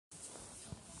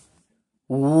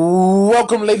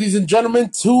Welcome, ladies and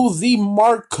gentlemen, to the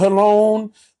Mark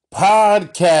Cologne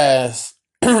podcast.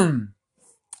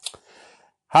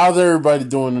 How's everybody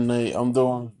doing tonight? I'm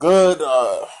doing good.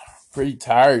 Pretty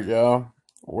tired, y'all.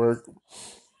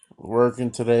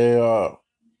 Working today. I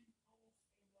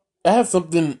have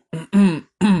something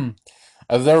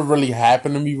has never really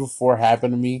happened to me before.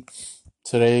 Happened to me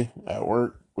today at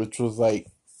work, which was like,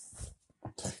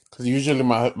 because usually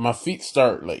my feet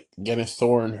start like getting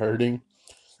sore and hurting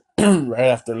right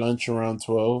after lunch around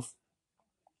 12.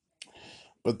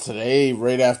 But today,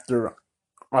 right after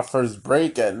my first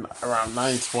break at around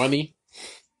 9:20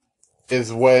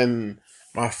 is when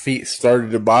my feet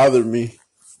started to bother me.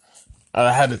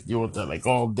 I had to deal with that like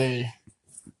all day.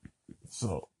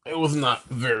 So it was not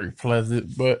very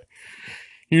pleasant, but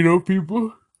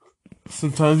people,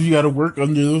 sometimes you gotta work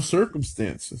under those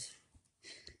circumstances.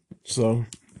 So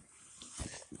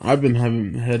I've been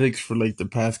having headaches for like the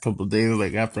past couple of days,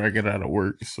 like after I get out of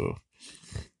work. So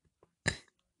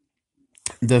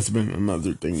that's been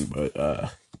another thing,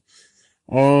 but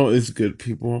all is good,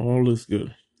 people. All is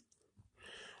good.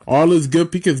 All is good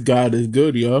because God is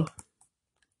good, y'all.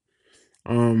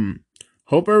 Um,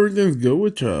 hope everything's good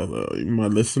with y'all, my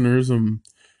listeners. I'm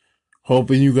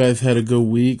hoping you guys had a good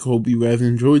week. Hope you guys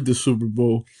enjoyed the Super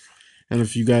Bowl. And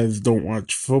if you guys don't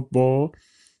watch football,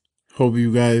 hope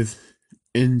you guys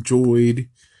enjoyed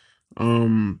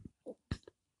um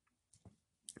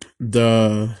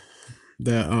the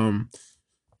the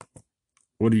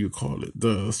what do you call it?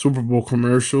 The Super Bowl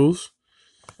commercials.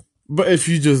 But if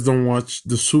you just don't watch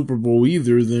the Super Bowl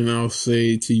either, then I'll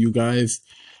say to you guys,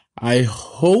 I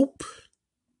hope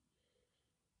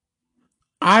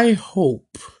I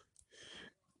hope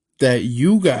that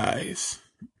you guys,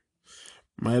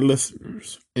 my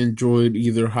listeners, enjoyed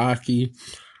either hockey,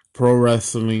 pro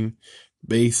wrestling,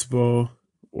 baseball,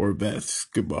 or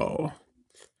basketball.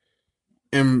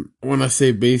 And when I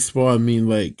say baseball, I mean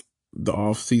like the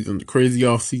off season, the crazy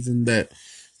off season that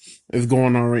is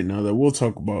going on right now that we'll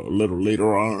talk about a little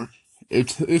later on.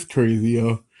 It's crazy,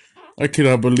 yo. I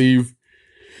cannot believe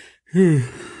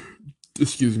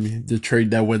excuse me, the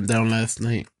trade that went down last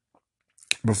night.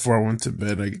 Before I went to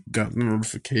bed, I got the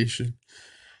notification.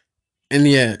 And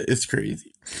yeah, it's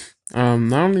crazy.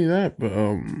 Not only that, but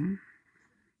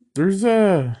there's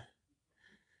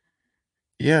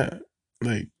yeah,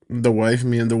 like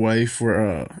me and the wife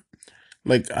were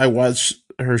like I watched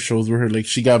her shows with her. Like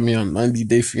she got me on 90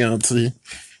 Day Fiance,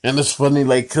 and it's funny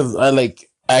like because I like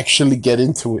actually get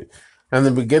into it. In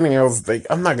the beginning, I was like,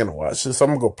 I'm not gonna watch this. I'm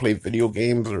gonna go play video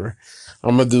games or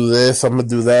I'm gonna do this. I'm gonna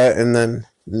do that, and then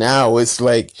now it's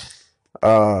like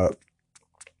uh.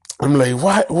 I'm like,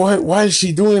 why is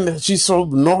she doing that? She's so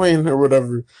annoying or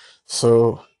whatever.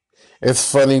 So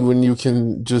it's funny when you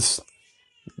can just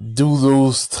do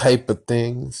those type of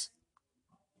things.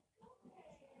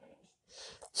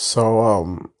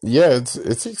 So yeah,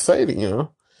 it's exciting, you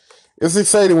know. It's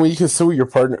exciting when you can see your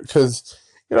partner because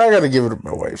I gotta give it to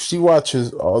my wife. She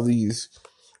watches all these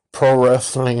pro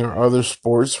wrestling or other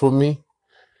sports with me,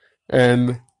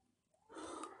 and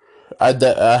I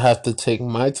have to take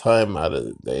my time out of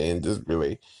the day and just be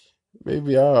like,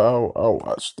 maybe I'll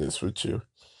watch this with you,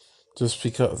 just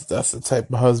because that's the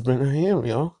type of husband I am,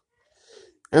 yo.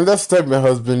 And that's the type of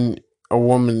husband a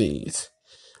woman needs.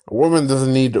 A woman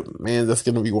doesn't need a man that's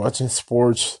gonna be watching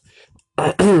sports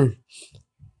or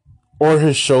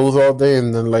his shows all day,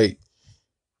 and then like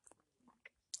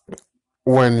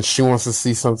when she wants to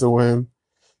see something with him,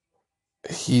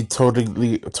 he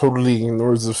totally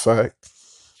ignores the fact.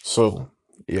 So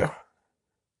yeah,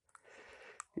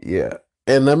 yeah,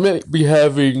 and I might be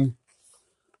having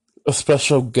a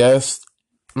special guest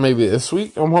maybe this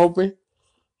week. I'm hoping.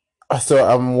 So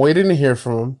I'm waiting to hear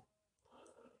from him.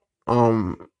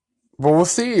 Um, but we'll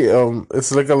see.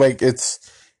 It's looking like it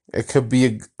could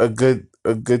be a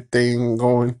good thing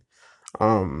going.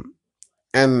 Um,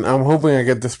 and I'm hoping I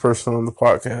get this person on the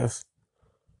podcast.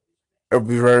 It'll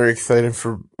be very exciting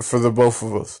for the both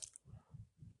of us.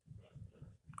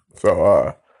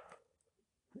 So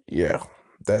yeah,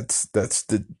 that's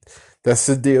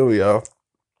the deal, y'all.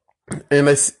 And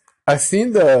I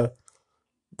seen the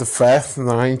Fast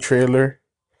 9 trailer.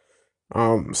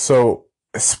 So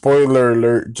spoiler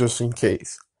alert, just in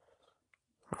case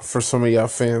for some of y'all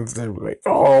fans that were like,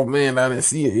 "Oh man, I didn't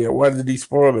see it yet. Why did he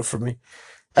spoil it for me?"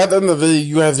 At the end of the day,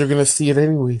 you guys are gonna see it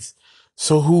anyways.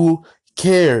 So who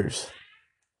cares?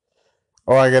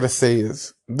 All I gotta say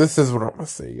is this is what I'm gonna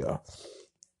say, y'all.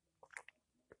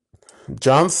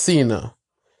 John Cena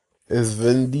is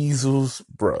Vin Diesel's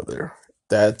brother.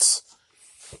 That's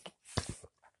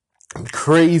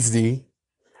crazy.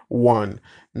 One.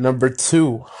 Number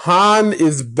two, Han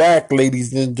is back,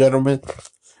 ladies and gentlemen.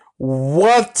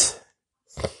 What?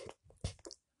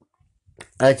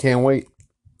 I can't wait.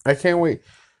 I can't wait.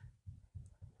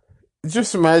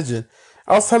 Just imagine.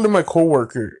 I was telling my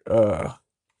coworker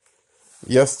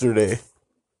yesterday.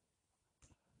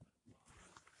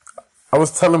 I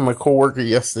was telling my coworker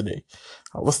yesterday.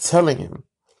 I was telling him,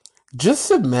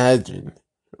 just imagine,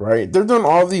 right? They're doing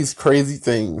all these crazy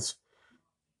things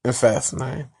in Fast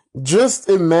 9. Just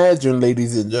imagine,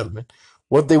 ladies and gentlemen,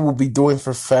 what they will be doing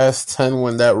for Fast 10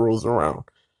 when that rolls around.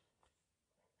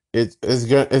 It's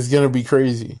gonna be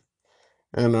crazy.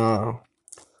 And I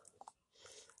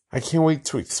can't wait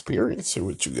to experience it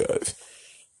with you guys.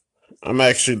 I'm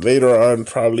actually later on,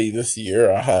 probably this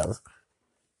year, I have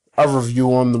a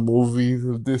review on the movies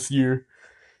of this year.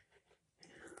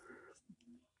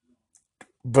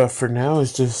 But for now,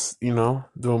 it's just,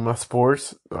 doing my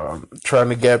sports, trying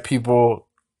to get people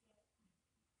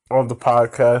on the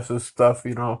podcast and stuff.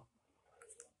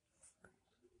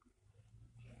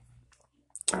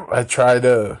 I try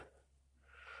to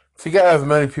get as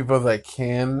many people as I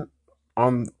can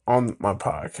on my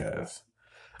podcast.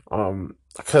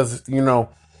 Because,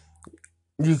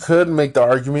 you could make the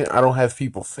argument I don't have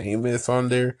people famous on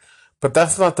there, but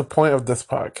that's not the point of this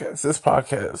podcast. This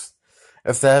podcast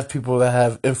is to have people that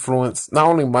have influence not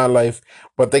only my life,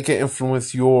 but they can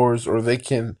influence yours, or they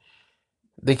can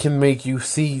make you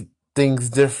see things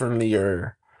differently,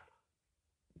 or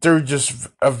they're just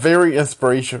a very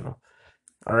inspirational.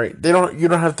 All right, you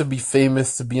don't have to be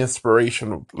famous to be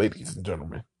inspirational, ladies and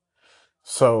gentlemen.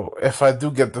 So if I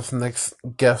do get this next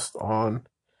guest on,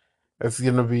 it's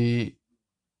gonna be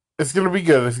it's gonna be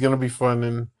good. It's gonna be fun,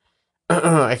 and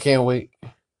I can't wait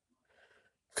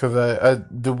because I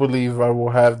do believe I will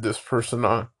have this person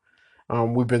on.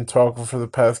 We've been talking for the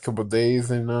past couple of days,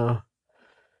 and I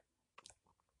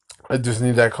just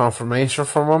need that confirmation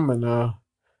from him, and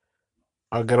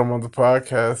I'll get him on the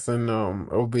podcast, and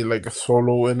it'll be like a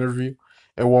solo interview.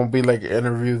 It won't be like an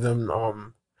interview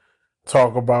them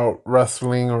talk about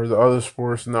wrestling or the other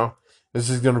sports. No, this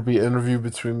is gonna be an interview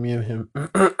between me and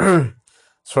him.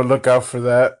 So look out for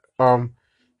that.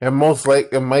 And most like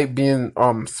it might be in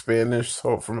Spanish.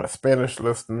 So for my Spanish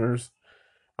listeners,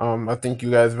 I think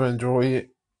you guys will enjoy it.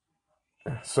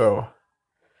 So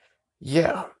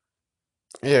yeah,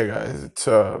 yeah, guys, it's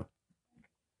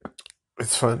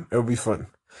fun. It'll be fun.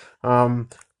 Um,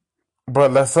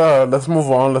 but let's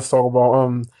move on. Let's talk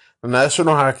about the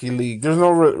National Hockey League. There's no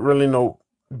really no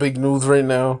big news right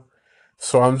now,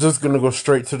 so I'm just gonna go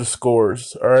straight to the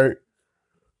scores. All right.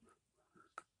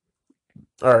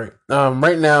 All right.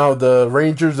 Right now the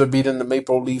Rangers are beating the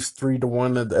Maple Leafs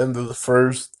 3-1 at the end of the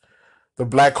first. The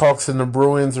Blackhawks and the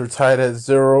Bruins are tied at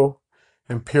 0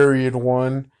 in period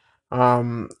one.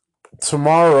 Um,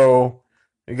 Tomorrow,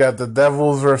 you got the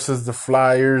Devils versus the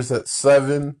Flyers at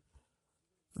 7.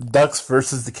 Ducks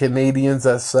versus the Canadians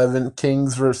at 7.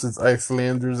 Kings versus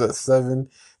Icelanders at 7.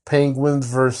 Penguins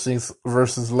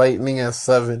versus Lightning at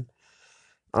 7.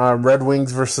 Red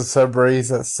Wings versus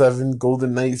Sabres at 7.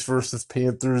 Golden Knights versus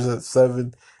Panthers at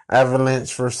 7.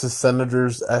 Avalanche versus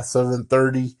Senators at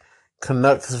 7:30.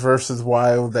 Canucks versus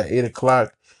Wild at 8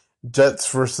 o'clock. Jets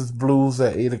versus Blues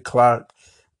at 8 o'clock.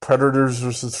 Predators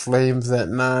versus Flames at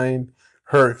 9.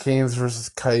 Hurricanes versus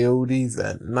Coyotes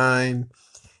at 9.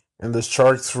 And the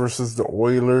Sharks versus the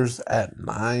Oilers at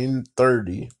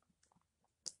 9:30.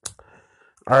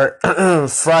 All right,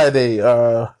 Friday.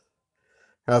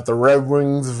 Got the Red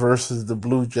Wings versus the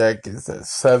Blue Jackets at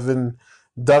 7.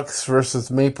 Ducks versus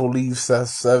Maple Leafs at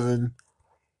 7.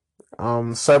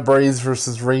 Sabres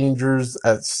versus Rangers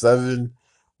at 7.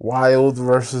 Wild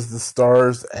versus the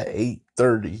Stars at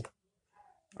 8:30.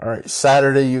 All right,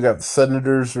 Saturday you got the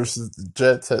Senators versus the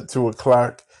Jets at 2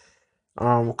 o'clock.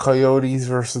 Coyotes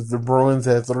versus the Bruins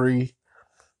at 3.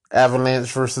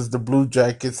 Avalanche versus the Blue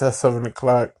Jackets at 7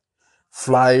 o'clock.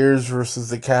 Flyers versus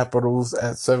the Capitals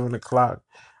at 7 o'clock.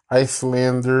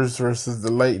 Icelanders versus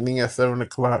the Lightning at 7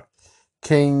 o'clock.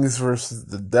 Kings versus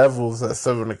the Devils at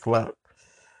 7 o'clock.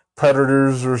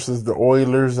 Predators versus the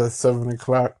Oilers at 7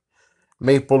 o'clock.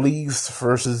 Maple Leafs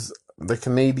versus the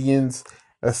Canadians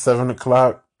at 7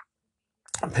 o'clock.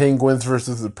 Penguins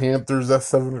versus the Panthers at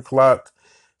 7 o'clock.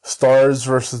 Stars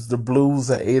versus the Blues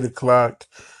at 8 o'clock.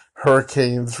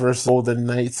 Hurricanes versus Golden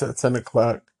Knights at 10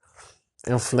 o'clock.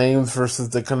 And Flames versus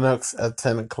the Canucks at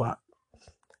 10 o'clock.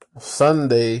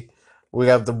 Sunday, we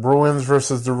got the Bruins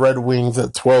versus the Red Wings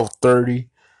at 12:30.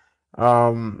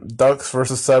 Ducks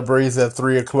versus Sabres at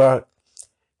 3 o'clock.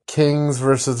 Kings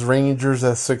versus Rangers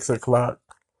at 6 o'clock.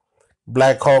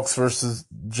 Blackhawks versus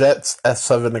Jets at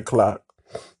 7 o'clock.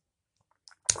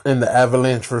 and the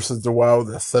Avalanche versus the Wild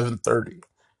at 7:30.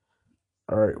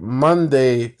 All right,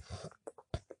 Monday,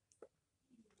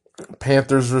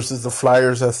 Panthers versus the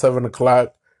Flyers at 7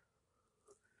 o'clock.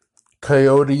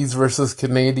 Coyotes versus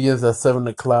Canadians at 7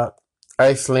 o'clock.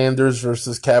 Icelanders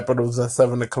versus Capitals at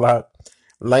 7 o'clock.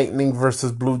 Lightning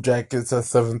versus Blue Jackets at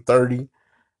 7:30.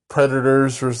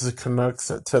 Predators versus Canucks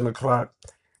at 10 o'clock.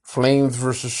 Flames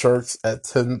versus Sharks at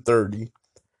 10:30.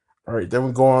 All right, then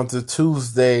we go on to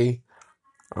Tuesday.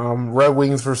 Red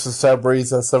Wings versus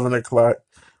Sabres at 7 o'clock.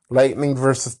 Lightning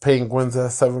versus Penguins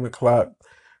at 7 o'clock.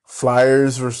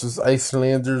 Flyers versus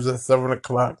Icelanders at 7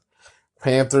 o'clock.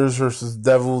 Panthers versus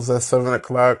Devils at 7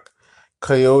 o'clock.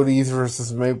 Coyotes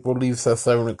versus Maple Leafs at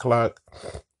 7 o'clock.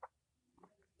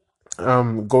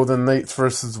 Golden Knights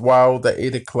versus Wild at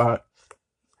 8 o'clock.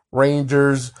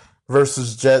 Rangers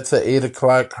versus Jets at 8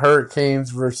 o'clock.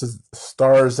 Hurricanes versus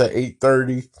Stars at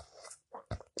 8:30.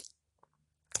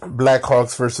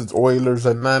 Blackhawks versus Oilers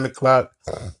at 9 o'clock.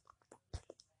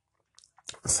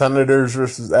 Senators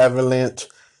versus Avalanche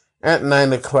at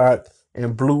 9 o'clock.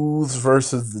 And Blues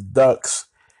versus the Ducks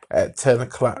at 10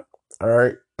 o'clock. All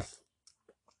right.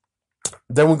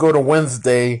 Then we go to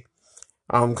Wednesday.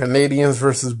 Canadians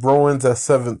versus Bruins at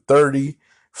 7:30.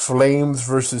 Flames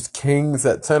versus Kings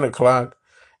at 10 o'clock.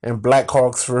 And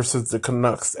Blackhawks versus the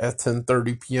Canucks at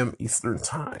 10:30 p.m. Eastern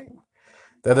Time.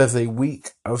 That is a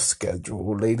week of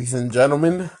schedule, ladies and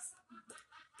gentlemen.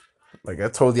 Like I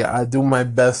told you, I do my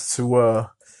best to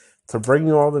bring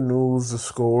you all the news, the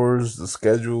scores, the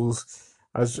schedules.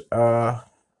 I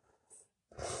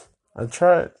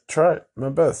try my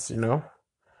best.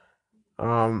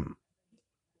 Um,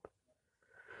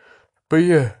 but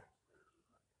yeah,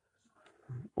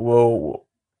 we'll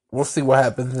see what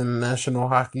happens in the National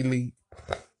Hockey League.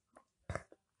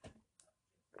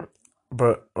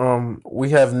 But we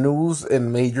have news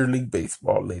in Major League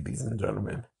Baseball, ladies and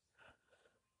gentlemen.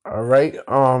 All right.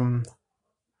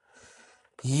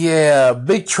 Yeah,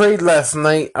 big trade last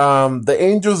night. The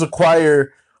Angels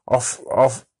acquire off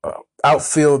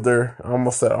outfielder. I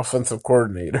almost said offensive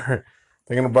coordinator.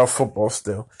 Thinking about football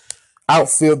still.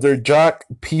 Outfielder Jock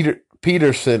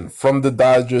Peterson from the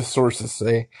Dodgers. Sources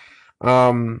say.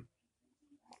 Um,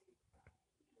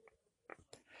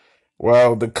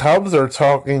 well, the Cubs are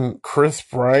talking Chris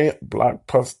Bryant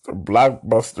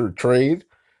blockbuster trade.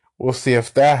 We'll see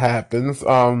if that happens.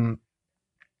 And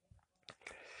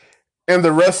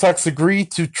the Red Sox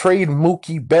agreed to trade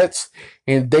Mookie Betts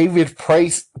and David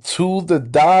Price to the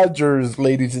Dodgers,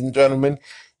 ladies and gentlemen.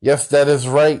 Yes, that is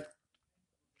right.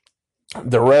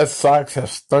 The Red Sox have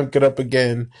stunk it up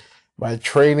again by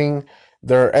trading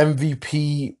their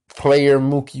MVP player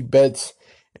Mookie Betts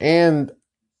and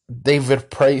David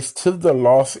Price to the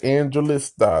Los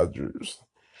Angeles Dodgers.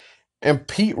 And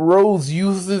Pete Rose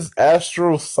uses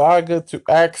Astro Saga to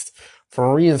ask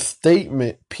for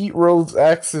reinstatement. Pete Rose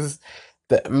asks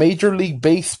the Major League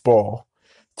Baseball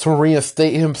to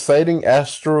reinstate him, citing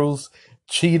Astros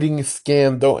cheating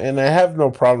scandal, and I have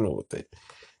no problem with it.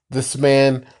 This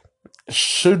man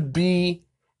should be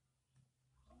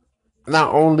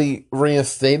not only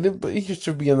reinstated, but he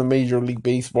should be in the Major League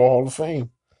Baseball Hall of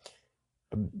Fame.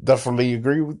 Definitely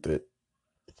agree with it.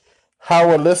 How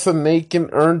Alyssa Naken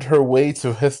earned her way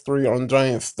to history on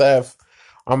Giants staff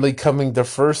on becoming the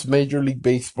first Major League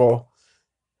Baseball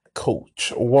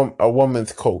coach, a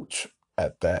woman's coach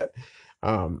at that.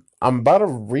 I'm about to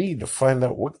read to find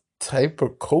out what type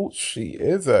of coach she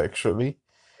is actually,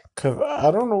 because I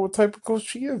don't know what type of coach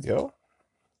she is, yo.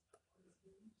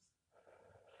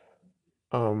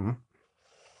 Um,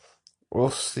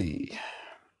 we'll see.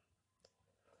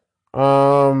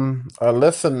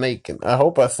 Alyssa Naken. I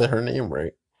hope I said her name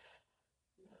right.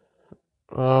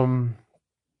 Um,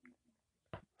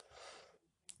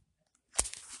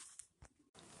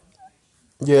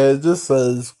 yeah, it just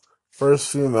says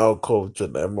first female coach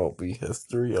in MLB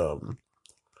history.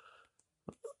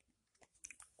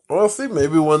 Well, see,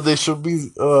 maybe one day she'll be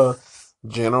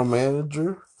general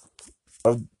manager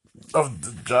of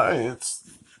the Giants.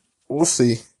 We'll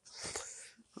see.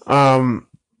 Um,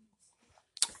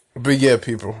 but yeah,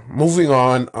 people. Moving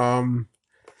on.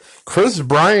 Chris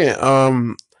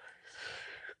Bryant.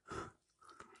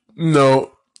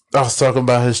 No, I was talking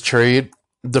about his trade.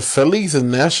 The Phillies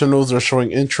and Nationals are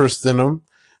showing interest in him.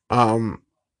 Um,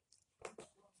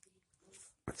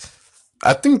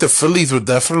 I think the Phillies would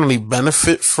definitely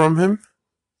benefit from him.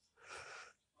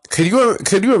 Could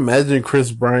you imagine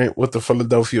Chris Bryant with the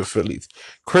Philadelphia Phillies?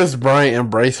 Chris Bryant and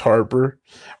Bryce Harper.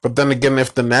 But then again,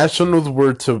 if the Nationals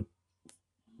were to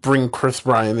bring Chris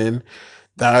Bryant in,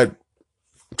 that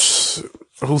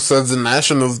who says the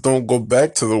Nationals don't go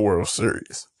back to the World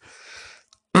Series?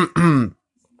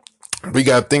 We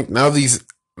gotta think now. These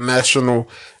national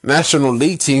national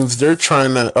league teams, they're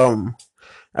trying to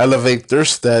elevate their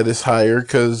status higher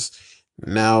because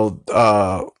now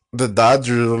the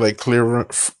Dodgers are like clear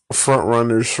front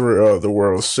runners for the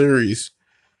World Series.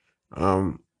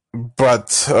 Um,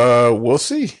 but we'll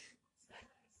see.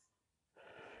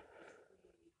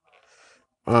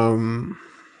 Um,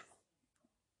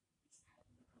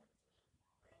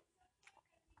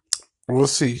 we'll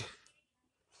see.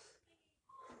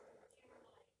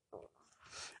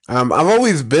 I've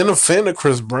always been a fan of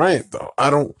Chris Bryant, though. I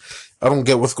don't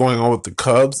get what's going on with the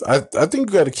Cubs. I think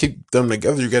you got to keep them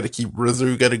together. You got to keep Rizzo.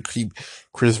 You got to keep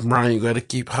Chris Bryant. You got to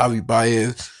keep Javi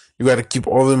Baez. You got to keep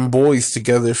all them boys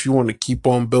together if you want to keep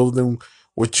on building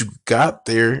what you got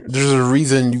there. There's a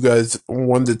reason you guys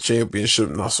won the championship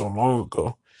not so long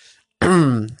ago.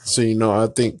 So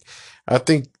I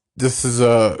think this is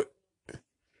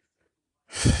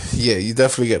yeah, you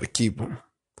definitely got to keep him.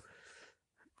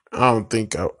 I don't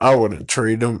think I wouldn't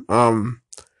trade him.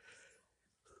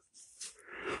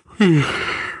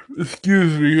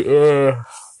 Excuse me.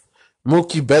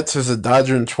 Mookie Betts is a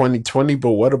Dodger in 2020,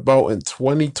 but what about in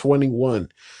 2021?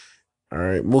 All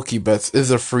right, Mookie Betts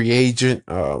is a free agent.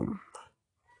 The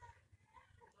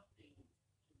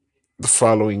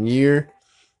following year,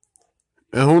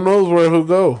 and who knows where he'll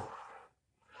go.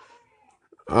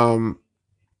 Um,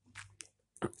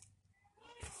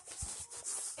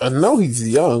 I know he's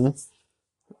young,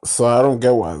 so I don't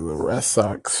get why the Red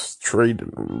Sox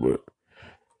traded him. But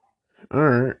all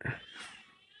right,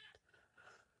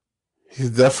 he's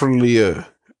definitely a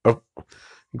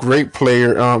great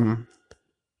player.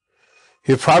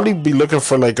 He'll probably be looking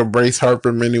for like a Bryce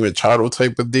Harper, Manny Machado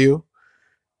type of deal.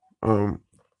 Um,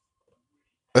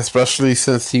 especially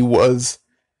since he was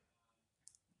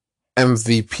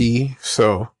MVP.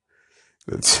 So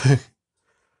it's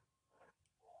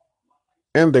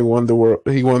and they won the world.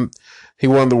 He won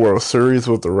the World Series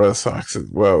with the Red Sox as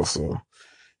well. So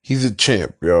he's a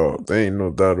champ, y'all. There ain't no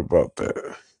doubt about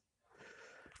that.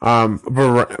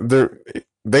 But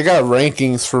they got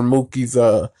rankings for Mookie's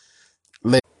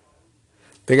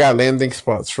they got landing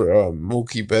spots for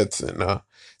Mookie Betts in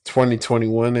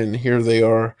 2021, and here they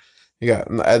are. You got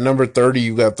at number 30,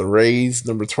 you got the Rays,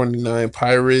 number 29,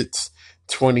 Pirates,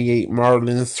 28,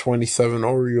 Marlins, 27,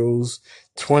 Orioles,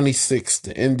 26,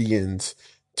 the Indians,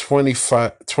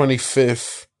 25,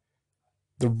 25th,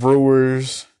 the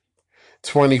Brewers,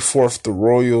 24th, the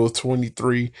Royals,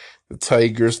 23, the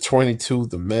Tigers, 22,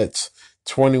 the Mets,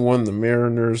 21, the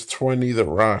Mariners, 20, the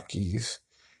Rockies,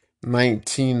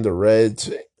 19 the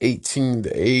Reds, 18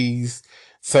 the A's,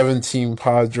 17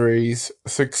 Padres,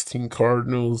 16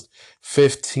 Cardinals,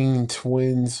 15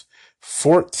 Twins,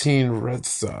 14 Red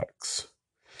Sox.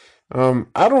 I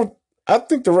don't. I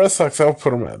think the Red Sox. I'll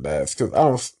put him at last because I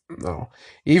don't know.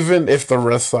 Even if the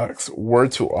Red Sox were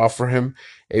to offer him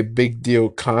a big deal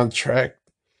contract,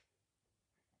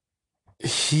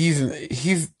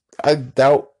 he's. I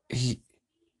doubt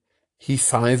he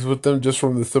signs with them just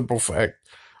from the simple fact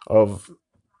of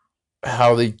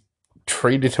how they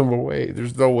traded him away.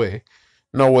 There's no way.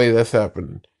 No way that's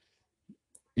happening.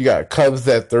 You got Cubs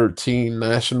at 13,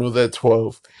 Nationals at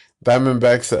 12,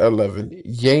 Diamondbacks at 11,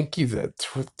 Yankees at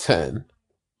 10.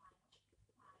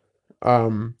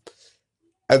 Um,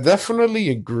 I definitely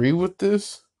agree with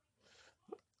this.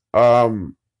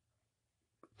 Um,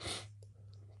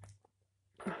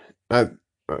 I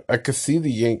I could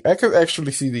see I could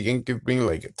actually see the Yankees being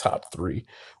like a top three.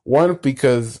 One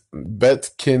because Betts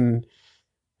can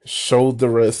show the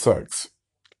Red Sox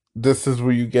this is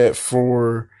what you get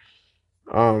for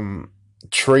um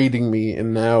trading me,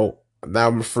 and now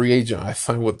I'm a free agent. I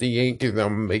signed with the Yankees, and I'm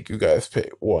gonna make you guys pay.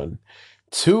 One.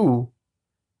 Two,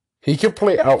 he can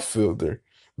play outfielder.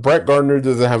 Brett Gardner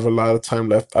doesn't have a lot of time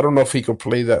left. I don't know if he can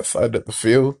play that side of the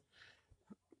field,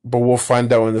 but we'll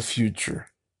find out in the future.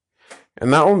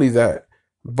 And not only that,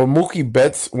 but Mookie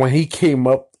Betts, when he came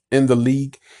up in the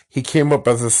league, he came up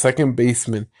as a second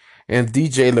baseman, and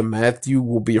DJ LeMahieu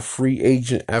will be a free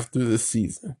agent after the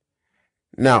season.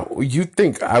 Now, you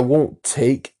think I won't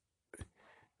take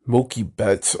Mookie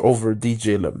Betts over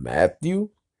DJ LeMahieu?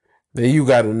 Then you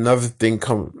got another thing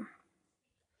coming.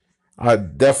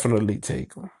 I'd definitely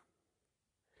take him.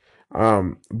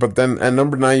 But then at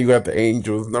number 9 you got the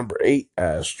Angels, number 8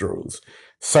 Astros,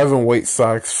 7 White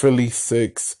Sox, Philly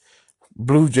 6,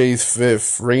 Blue Jays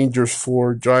 5th, Rangers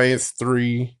 4, Giants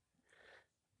 3,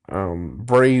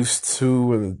 Braves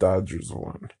 2, and the Dodgers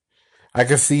 1. I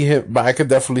could see him, but I could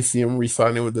definitely see him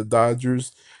re-signing with the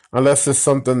Dodgers, unless it's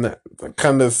something that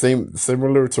kind of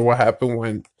similar to what happened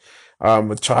when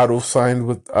Machado signed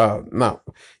with no,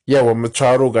 yeah, when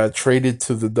Machado got traded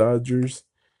to the Dodgers.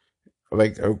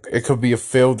 like it could be a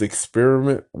failed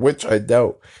experiment, which I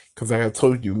doubt, because like I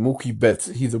told you, Mookie Betts,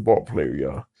 he's a ball player,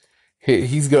 y'all.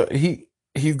 He's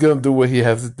gonna do what he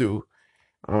has to do.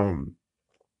 Um,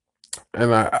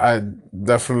 and I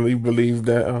definitely believe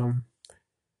that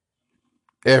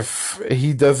if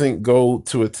he doesn't go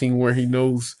to a team where he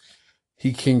knows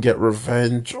he can get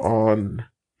revenge on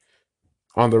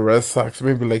the Red Sox,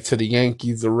 maybe like to the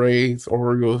Yankees, the Rays,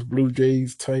 Orioles, Blue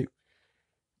Jays type,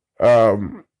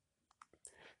 um,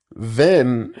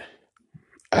 then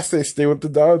I say stay with the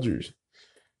Dodgers.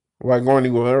 Why go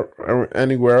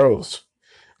anywhere else?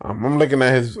 I'm looking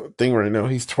at his thing right now.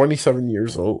 He's 27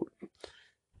 years old.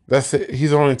 That's it.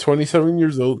 He's only 27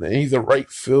 years old, and he's a right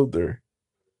fielder.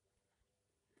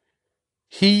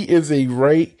 He is a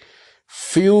right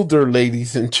fielder,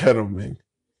 ladies and gentlemen.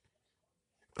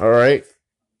 All right.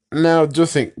 Now,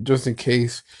 just in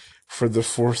case, for the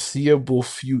foreseeable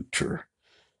future,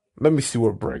 let me see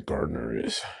what Brett Gardner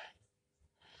is.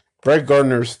 Brett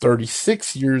Gardner is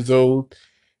 36 years old.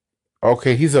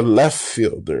 Okay, he's a left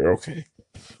fielder. Okay.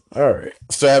 All right.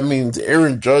 So that means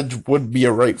Aaron Judge would be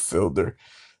a right fielder.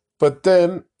 But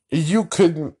then you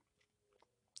could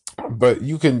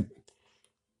you can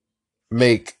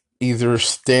make either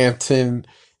Stanton,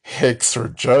 Hicks, or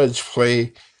Judge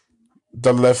play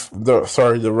the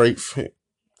right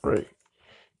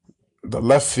the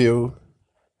left field,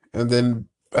 and then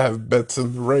have Betts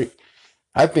in the right.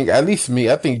 I think, at least me,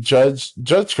 I think Judge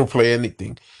can play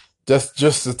anything. That's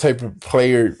just the type of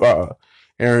player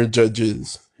Aaron Judge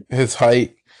is. His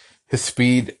height, his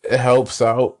speed, it helps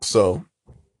out. So,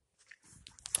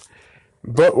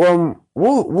 but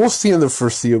we'll see in the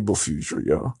foreseeable future,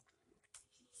 y'all.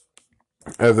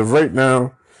 As of right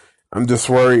now, I'm just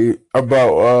worried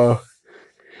about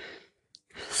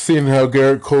seeing how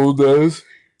Garrett Cole does.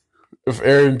 If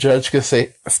Aaron Judge can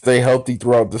stay healthy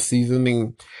throughout the season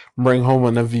and bring home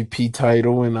an MVP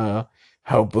title and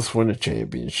help us win a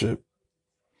championship.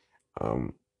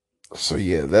 Um, so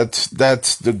yeah, that's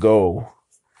the goal.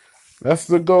 That's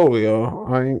the goal,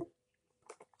 yo.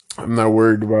 I'm not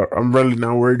worried about. I'm really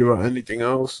not worried about anything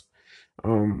else.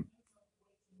 Um,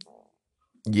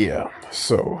 yeah.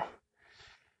 So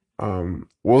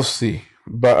we'll see.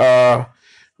 But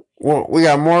well, we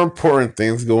got more important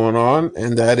things going on,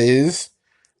 and that is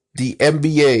the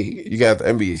NBA. You got the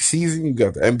NBA season. You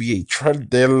got the NBA trade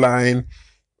deadline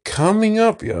coming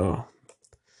up, yo.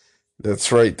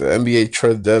 That's right. The NBA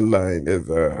trade deadline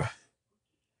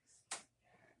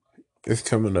is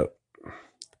coming up,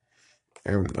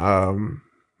 and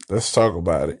let's talk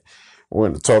about it. We're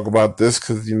going to talk about this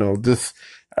because this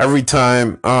every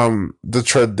time the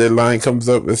trade deadline comes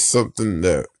up, it's something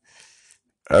that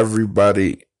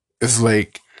everybody is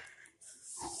like.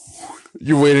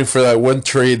 You're waiting for that one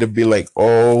trade to be like,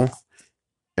 OMG.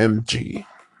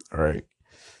 All right.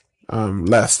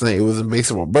 Last night it was in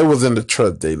baseball, but it was in the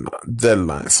trade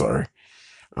deadline. Sorry.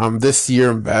 This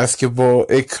year in basketball,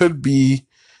 it could be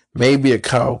maybe a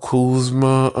Kyle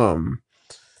Kuzma.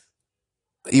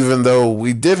 Even though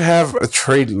we did have a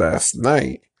trade last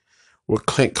night with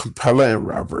Clint Capella and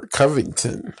Robert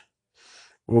Covington,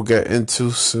 we'll get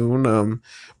into soon.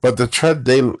 But the trade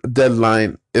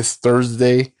deadline is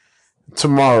Thursday,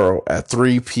 tomorrow at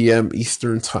 3 p.m.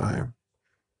 Eastern time.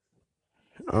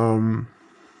 Um,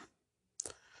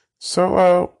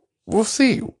 so we'll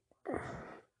see.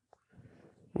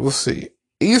 We'll see.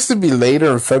 It used to be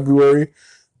later in February.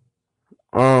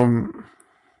 Um,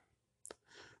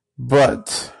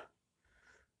 but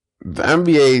the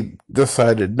NBA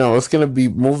decided no, it's gonna be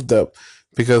moved up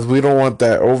because we don't want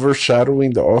that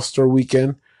overshadowing the All Star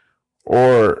weekend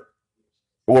or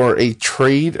a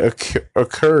trade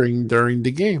occurring during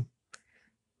the game.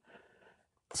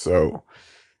 So,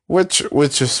 which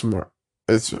is smart.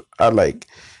 It's I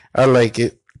like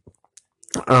it.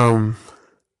 Um,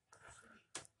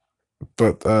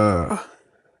 but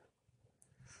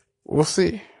we'll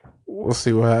see. We'll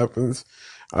see what happens.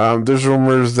 There's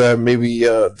rumors that maybe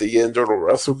D'Angelo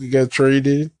Russell could get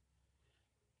traded.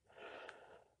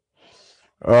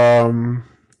 Um,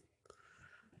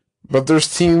 but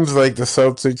there's teams like the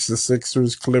Celtics, the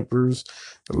Sixers, Clippers,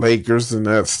 the Lakers, the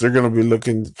Nets. They're gonna be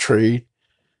looking to trade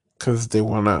because they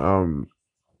wanna.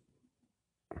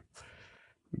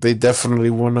 They definitely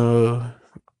wanna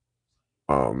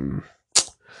um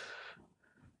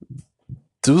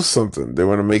do something. They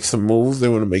wanna make some moves. They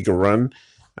wanna make a run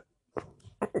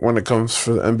when it comes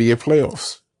for the NBA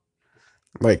playoffs.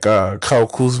 Like Kyle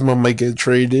Kuzma might get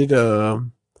traded.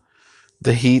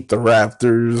 The Heat, the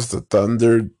Raptors, the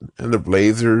Thunder, and the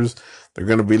Blazers. They're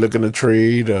gonna be looking to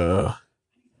trade. The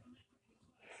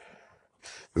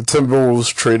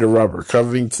Timberwolves traded Robert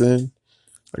Covington.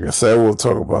 Like I said, we'll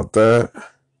talk about that.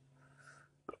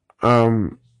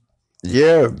 Um,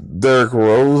 yeah, Derrick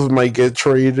Rose might get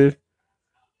traded,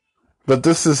 but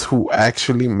this is who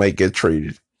actually might get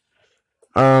traded.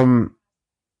 Um,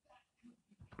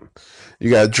 you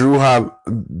got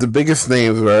the biggest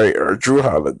names, right, are Drew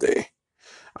Holiday.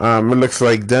 It looks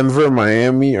like Denver,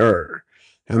 Miami are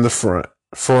in the front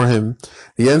for him.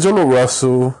 D'Angelo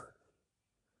Russell,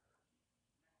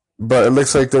 but it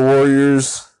looks like the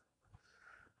Warriors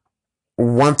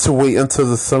want to wait until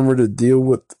the summer to deal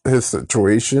with his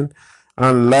situation,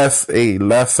 unless a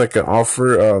last second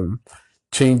offer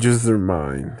changes their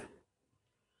mind.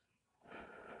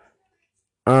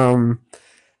 Um,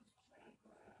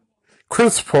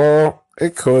 Chris Paul,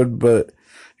 it could, but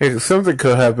something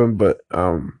could happen, but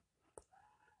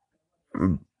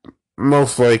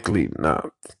most likely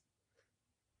not.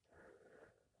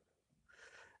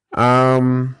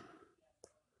 Um,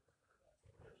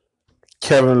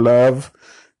 Kevin Love,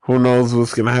 who knows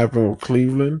what's gonna happen with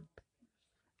Cleveland?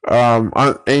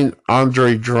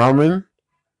 Andre Drummond.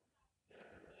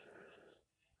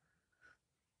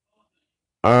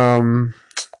 Um,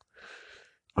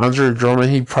 Andre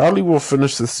Drummond, he probably will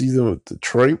finish the season with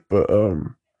Detroit, but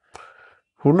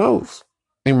who knows?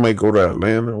 He might go to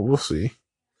Atlanta. We'll see.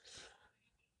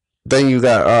 Then you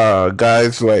got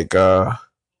guys like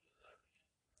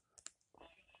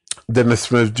Dennis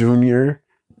Smith Jr.,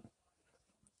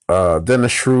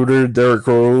 Dennis Schroeder, Derrick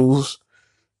Rose.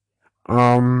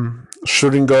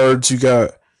 Shooting guards, you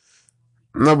got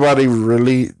nobody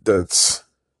really that's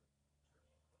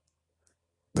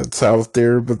out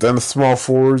there. But then the small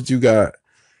forwards, you got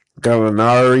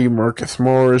Gallinari, Marcus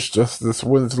Morris, Justice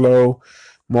Winslow,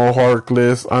 Mo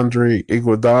Harkless, Andre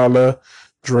Iguodala,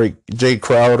 Drake, Jay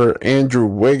Crowder, Andrew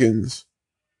Wiggins.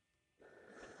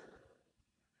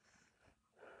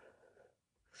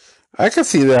 I can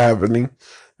see that happening.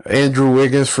 Andrew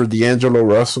Wiggins for D'Angelo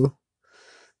Russell.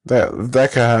 That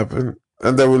could happen.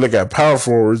 And then we look at power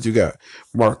forwards. You got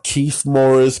Markeith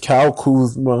Morris, Cal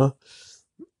Kuzma.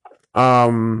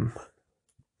 Um,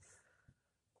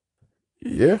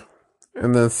 yeah.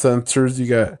 And then centers, you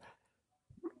got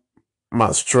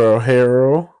Montrezl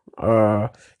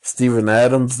Harrell, Steven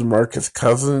Adams, DeMarcus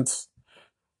Cousins.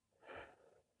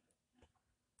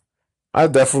 I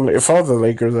definitely, if I was the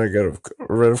Lakers, I get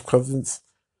rid of Cousins.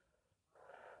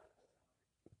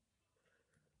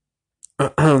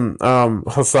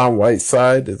 Hassan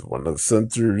Whiteside is one of the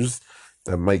centers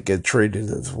that might get traded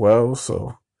as well.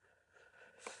 So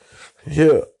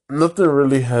yeah, nothing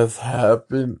really has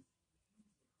happened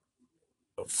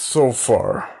so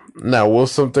far. Now, will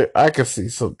something? I could see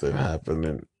something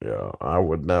happening. Yeah, I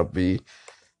would not be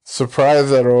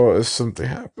surprised at all if something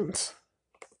happens.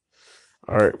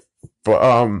 All right,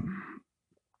 but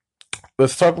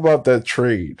let's talk about that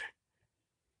trade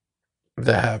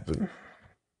that happened.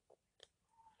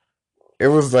 It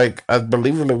was like I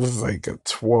believe it was like a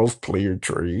 12-player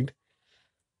trade.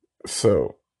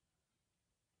 So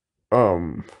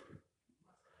um,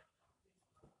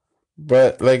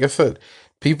 but like I said,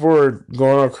 people are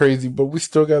going on crazy, but we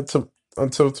still got some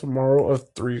until tomorrow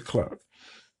at 3 o'clock.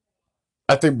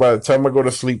 I think by the time I go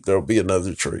to sleep, there'll be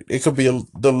another trade. It could be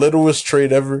the littlest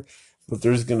trade ever, but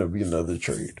there's gonna be another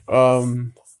trade.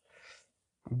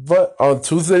 But on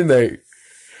Tuesday night,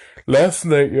 last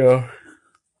night, yeah,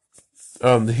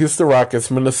 the Houston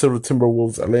Rockets, Minnesota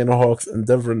Timberwolves, Atlanta Hawks, and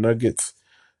Denver Nuggets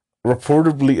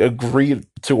reportedly agreed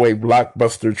to a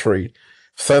blockbuster trade,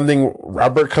 sending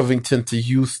Robert Covington to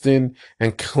Houston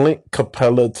and Clint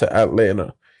Capella to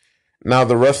Atlanta. Now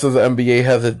the rest of the NBA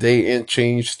has a day and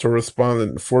change to respond,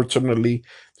 and unfortunately,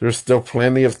 there's still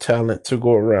plenty of talent to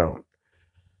go around.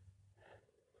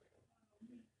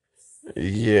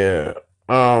 Yeah.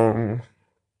 Um.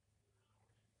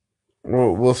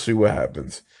 We'll see what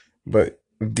happens, but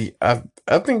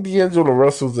I think D'Angelo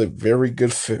Russell's a very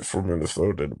good fit for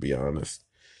Minnesota. To be honest,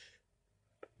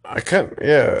 I can't.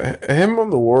 Yeah, him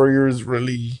on the Warriors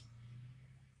really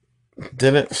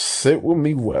didn't sit with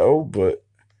me well. But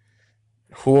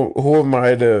who am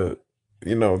I to,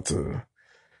 you know, to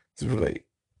like,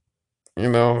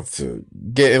 to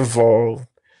get involved?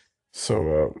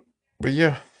 So, but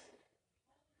yeah,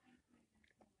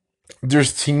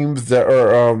 there's teams that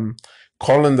are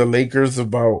calling the Lakers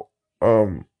about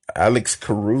Alex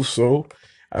Caruso.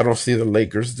 I don't see the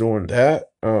Lakers doing that.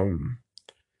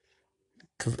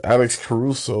 Because Alex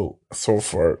Caruso so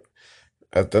far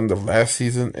at the end of last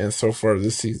season and so far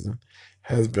this season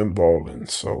has been balling.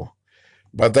 So,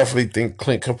 but I definitely think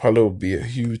Clint Capella will be a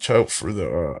huge help for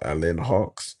the Atlanta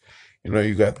Hawks.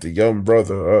 You got the young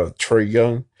brother Trey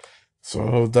Young,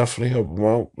 so he'll definitely help him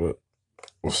out. But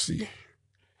we'll see.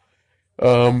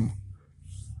 Um,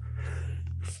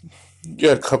 you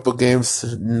got a couple games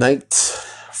tonight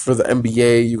for the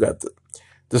NBA. You got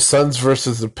the Suns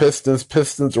versus the Pistons.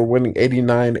 Pistons are winning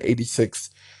 89-86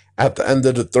 at the end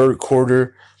of the third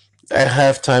quarter. At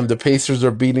halftime, the Pacers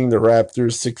are beating the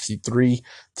Raptors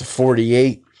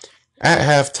 63-48. At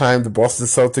halftime, the Boston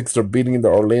Celtics are beating the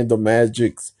Orlando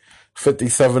Magic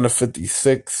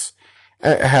 57-56.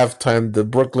 At halftime, the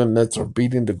Brooklyn Nets are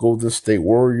beating the Golden State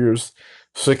Warriors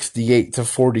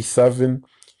 68-47.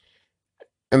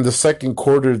 In the second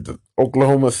quarter, the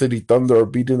Oklahoma City Thunder are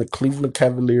beating the Cleveland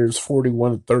Cavaliers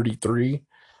 41-33.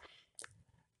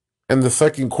 In the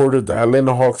second quarter, the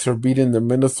Atlanta Hawks are beating the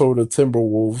Minnesota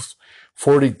Timberwolves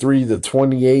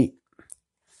 43-28.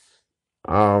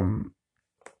 Um,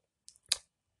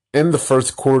 in the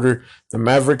first quarter, the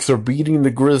Mavericks are beating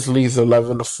the Grizzlies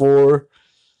 11-4.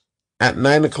 At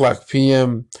 9 o'clock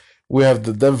p.m., we have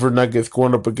the Denver Nuggets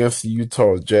going up against the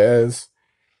Utah Jazz.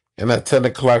 And at 10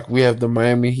 o'clock, we have the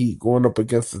Miami Heat going up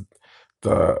against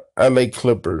the LA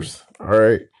Clippers. All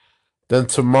right. Then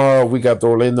tomorrow, we got the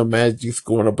Orlando Magic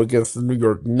going up against the New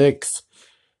York Knicks.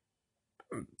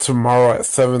 Tomorrow at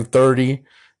 7:30.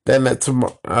 Then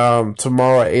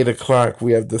tomorrow at 8 o'clock,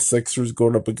 we have the Sixers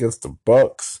going up against the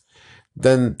Bucks.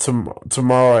 Then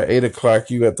tomorrow at 8 o'clock,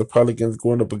 you got the Pelicans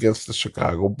going up against the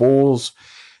Chicago Bulls.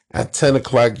 At 10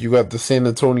 o'clock, you got the San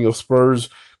Antonio Spurs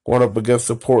going up against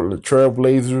the Portland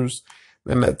Trailblazers.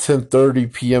 Then at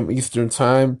 10:30 p.m. Eastern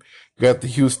Time, you got the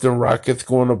Houston Rockets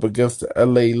going up against the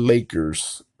LA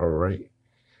Lakers. All right.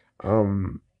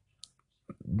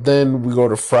 Then we go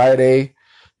to Friday.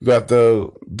 You got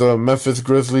the Memphis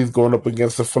Grizzlies going up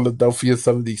against the Philadelphia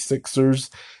 76ers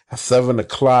at 7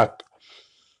 o'clock.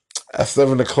 At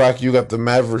 7 o'clock, you got the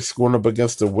Mavericks going up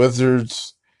against the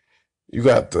Wizards. You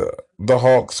got the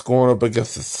Hawks going up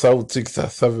against the Celtics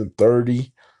at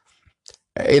 7:30.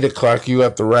 At 8 o'clock, you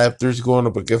got the Raptors going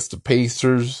up against the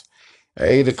Pacers. At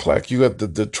 8 o'clock, you got the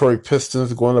Detroit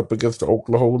Pistons going up against the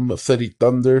Oklahoma City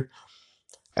Thunder.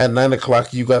 At 9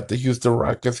 o'clock, you got the Houston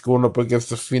Rockets going up against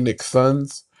the Phoenix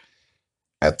Suns.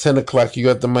 At 10 o'clock, you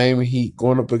got the Miami Heat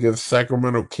going up against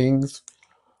Sacramento Kings.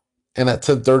 And at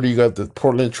 10:30, you got the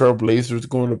Portland Trail Blazers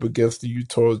going up against the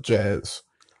Utah Jazz.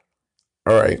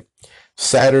 All right.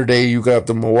 Saturday, you got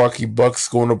the Milwaukee Bucks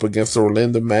going up against the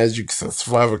Orlando Magic. That's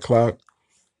 5 o'clock.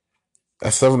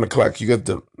 At 7 o'clock, you got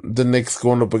the Knicks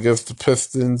going up against the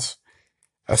Pistons.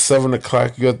 At 7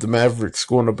 o'clock, you got the Mavericks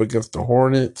going up against the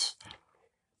Hornets.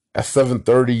 At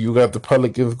 7:30, you got the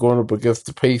Pelicans going up against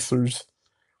the Pacers.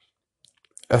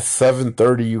 At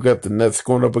 7:30, you got the Nets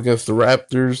going up against the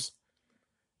Raptors.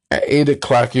 At 8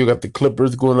 o'clock, you got the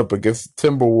Clippers going up against the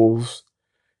Timberwolves.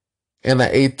 And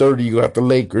at 8:30, you got the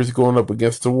Lakers going up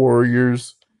against the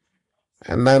Warriors.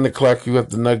 At 9 o'clock, you got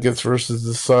the Nuggets versus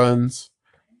the Suns.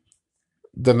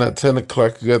 Then at 10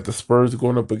 o'clock, you got the Spurs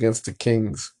going up against the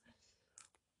Kings.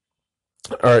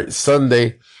 All right,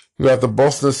 Sunday, you got the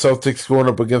Boston Celtics going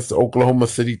up against the Oklahoma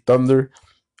City Thunder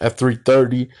at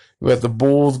 3:30. You got the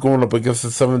Bulls going up against the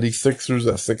 76ers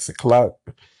at 6 o'clock.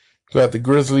 You got the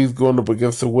Grizzlies going up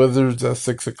against the Wizards at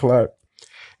 6 o'clock.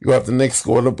 You got the Knicks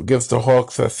going up against the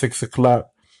Hawks at 6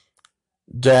 o'clock.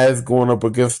 Jazz going up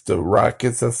against the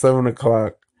Rockets at 7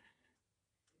 o'clock.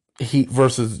 Heat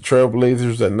versus the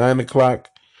Trailblazers at 9 o'clock.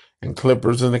 And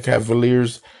Clippers and the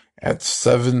Cavaliers at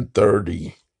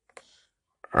 7:30.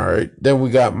 All right. Then we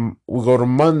go to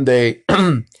Monday.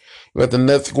 We got the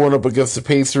Nets going up against the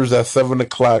Pacers at 7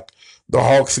 o'clock. The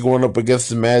Hawks going up against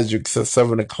the Magic at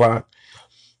 7 o'clock.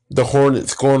 The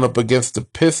Hornets going up against the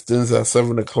Pistons at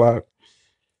 7 o'clock.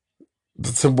 The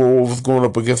Timberwolves going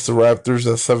up against the Raptors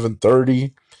at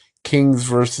 7:30. Kings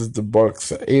versus the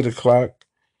Bucks at 8 o'clock.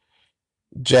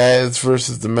 Jazz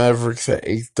versus the Mavericks at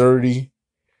 8:30.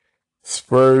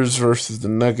 Spurs versus the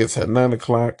Nuggets at 9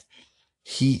 o'clock.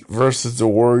 Heat versus the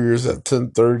Warriors at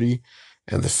 10:30.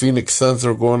 And the Phoenix Suns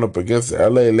are going up against the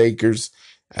LA Lakers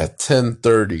at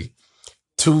 10:30.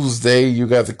 Tuesday, you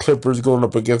got the Clippers going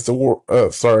up against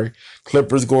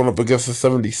Clippers going up against the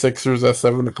 76ers at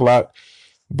 7 o'clock.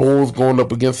 Bulls going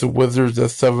up against the Wizards at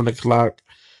 7 o'clock.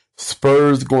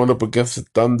 Spurs going up against the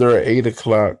Thunder at 8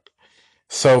 o'clock.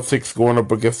 Celtics going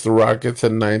up against the Rockets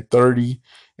at 9:30.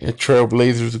 And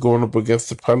Trailblazers going up against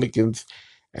the Pelicans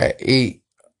at 8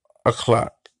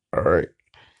 o'clock. All right.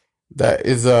 That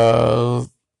is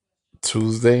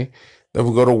Tuesday. Then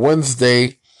we go to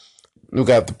Wednesday. We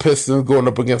got the Pistons going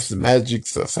up against the Magic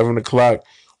at 7 o'clock.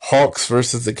 Hawks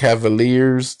versus the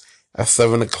Cavaliers at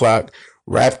 7 o'clock.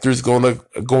 Raptors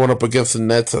going up against the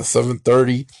Nets at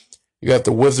 7:30. You got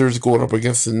the Wizards going up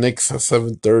against the Knicks at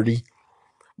 7:30.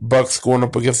 Bucks going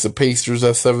up against the Pacers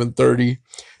at 7:30.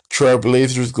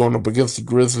 Trailblazers going up against the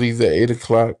Grizzlies at 8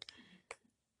 o'clock.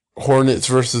 Hornets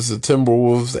versus the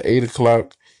Timberwolves at 8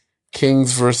 o'clock.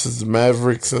 Kings versus the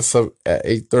Mavericks at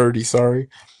 8:30. Sorry.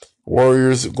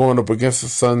 Warriors going up against the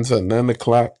Suns at 9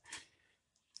 o'clock.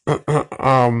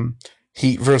 um,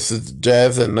 Heat versus the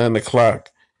Jazz at 9 o'clock,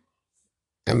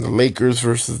 and the Lakers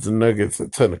versus the Nuggets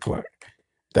at 10 o'clock.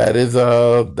 That is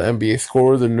the NBA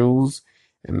score, the news,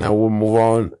 and now we'll move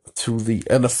on to the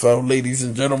NFL, ladies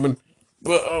and gentlemen.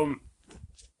 But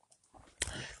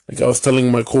like I was telling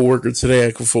my coworker today,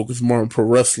 I could focus more on pro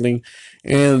wrestling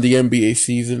and the NBA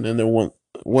season, and then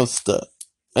once the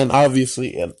and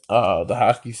obviously the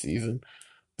hockey season.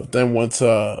 But then once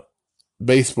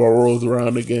baseball rolls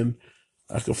around again,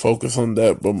 I could focus on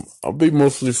that. But I'll be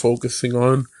mostly focusing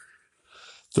on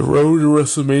the road to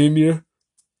WrestleMania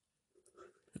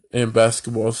and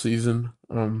basketball season.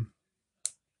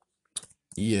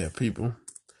 Yeah, people,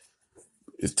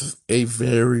 it's a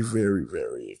very, very,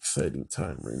 very exciting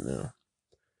time right now.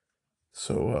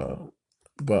 So,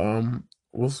 but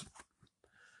we'll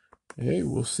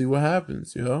we'll see what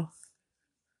happens,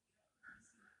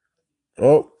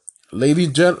 Oh,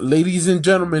 ladies and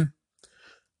gentlemen,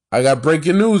 I got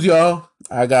breaking news, y'all.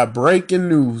 I got breaking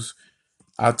news.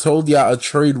 I told y'all a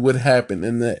trade would happen,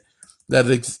 and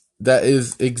that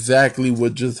is exactly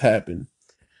what just happened.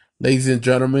 Ladies and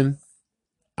gentlemen,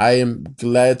 I am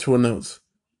glad to announce.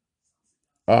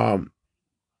 Um,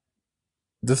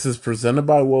 this is presented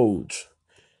by Woj.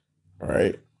 All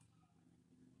right.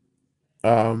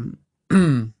 Um,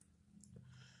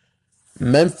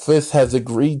 Memphis has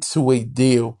agreed to a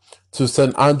deal to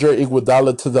send Andre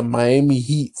Iguodala to the Miami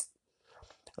Heat.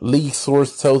 League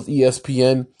source tells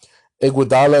ESPN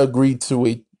Iguodala agreed to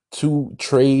a two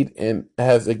trade and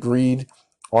has agreed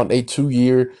on a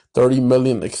 2-year, $30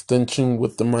 million extension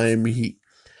with the Miami Heat.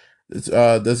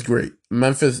 That's great.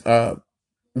 Memphis,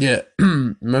 yeah,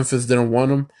 Memphis didn't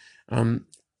want him.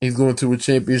 He's going to a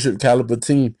championship caliber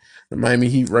team. The Miami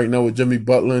Heat right now with Jimmy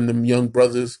Butler and them young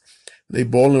brothers, they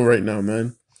balling right now,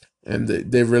 man, and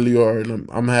they really are. And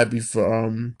I'm happy for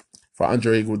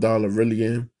Andre Iguodala. Really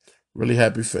am. Really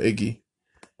happy for Iggy.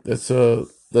 That's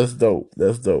dope.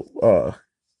 That's dope. All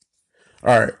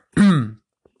right.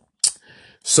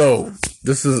 So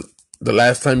this is the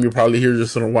last time you'll probably hear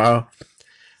this in a while,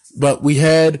 but we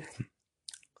had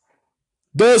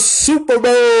the Super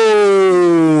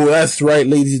Bowl. That's right,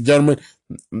 ladies and gentlemen.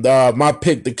 My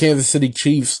pick, the Kansas City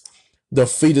Chiefs,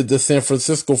 defeated the San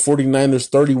Francisco 49ers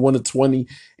 31-20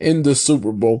 in the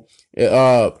Super Bowl.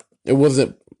 It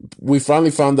wasn't. We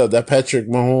finally found out that Patrick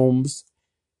Mahomes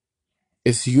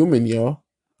is human, y'all.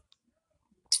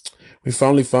 We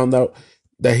finally found out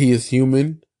that he is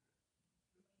human.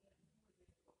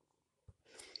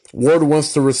 Ward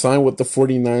wants to resign with the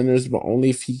 49ers, but only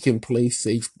if he can play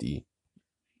safety.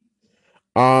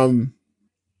 Um,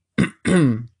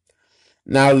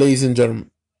 Now, ladies and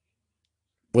gentlemen,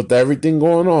 with everything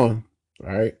going on,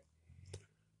 right?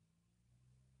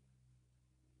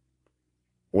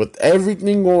 With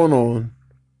everything going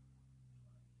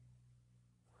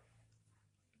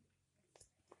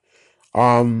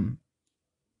um,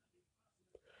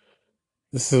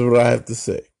 this is what I have to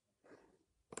say.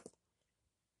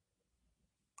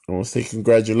 I want to say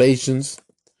congratulations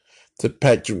to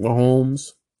Patrick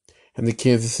Mahomes and the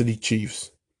Kansas City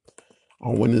Chiefs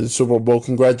on winning the Super Bowl.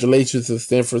 Congratulations to the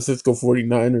San Francisco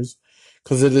 49ers,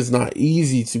 because it is not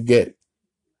easy to get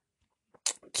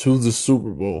to the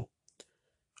Super Bowl.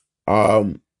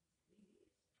 Um,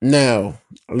 Now,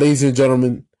 ladies and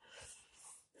gentlemen,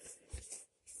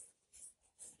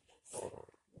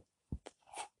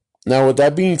 now with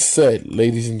that being said,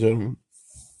 ladies and gentlemen,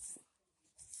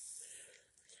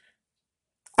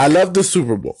 I love the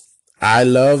Super Bowl. I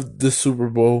love the Super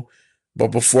Bowl. But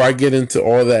before I get into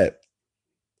all that,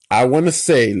 I want to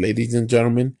say, ladies and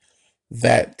gentlemen,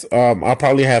 that I'll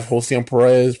probably have Josian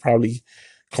Perez probably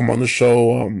come on the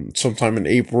show sometime in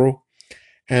April,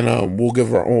 and we'll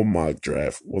give our own mock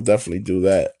draft. We'll definitely do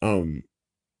that.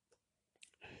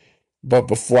 But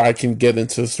before I can get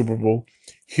into the Super Bowl,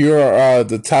 here are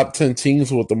the top 10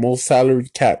 teams with the most salary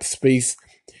cap space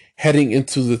heading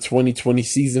into the 2020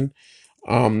 season.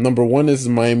 Number one is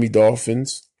the Miami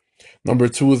Dolphins. Number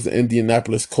two is the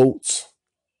Indianapolis Colts.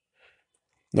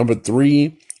 Number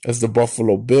three is the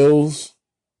Buffalo Bills.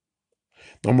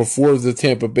 Number four is the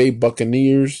Tampa Bay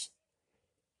Buccaneers.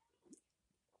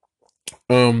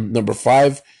 Number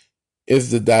five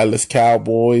is the Dallas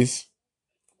Cowboys.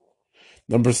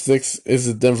 Number six is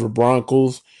the Denver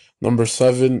Broncos. Number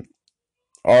seven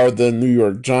are the New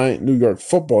York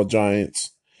Football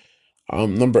Giants.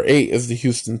 Number eight is the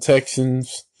Houston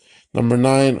Texans. Number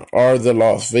 9 are the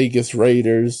Las Vegas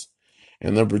Raiders.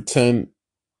 And number 10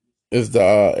 is the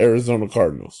Arizona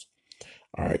Cardinals.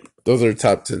 All right, those are the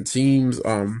top 10 teams.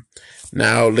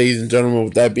 Now, ladies and gentlemen,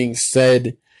 with that being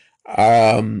said,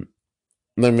 um,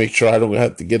 let me make sure I don't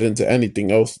have to get into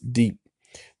anything else deep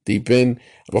in.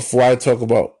 Before I talk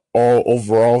about all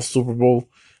overall Super Bowl,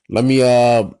 let me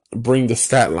bring the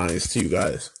stat lines to you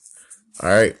guys. All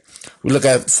right. We look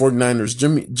at 49ers,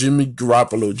 Jimmy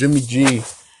Garoppolo, Jimmy G.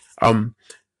 Um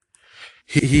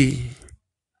he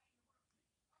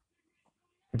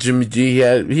Jimmy G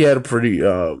he had a pretty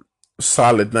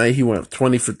solid night. He went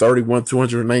 20 for 31,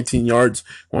 219 yards,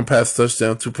 one pass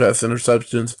touchdown, two pass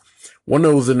interceptions. One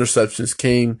of those interceptions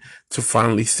came to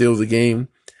finally seal the game.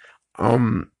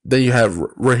 Then you have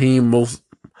Raheem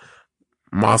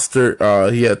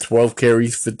Mostert. He had 12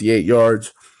 carries, 58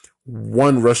 yards,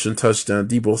 one rushing touchdown.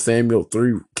 Deebo Samuel,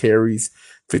 3 carries,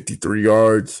 53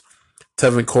 yards.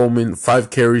 Tevin Coleman, 5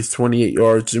 carries, 28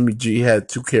 yards. Jimmy G had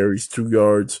 2 carries, 2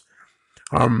 yards.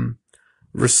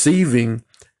 Receiving,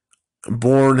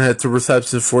 Bourne had 2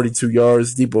 receptions, 42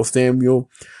 yards. Deebo Samuel,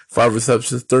 5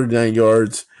 receptions, 39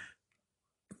 yards.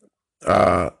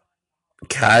 Uh,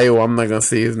 Kyle, I'm not going to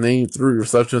say his name, 3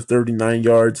 receptions, 39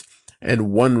 yards,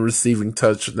 and one receiving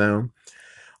touchdown.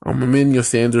 Emmanuel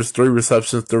Sanders, 3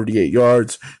 receptions, 38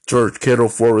 yards. George Kittle,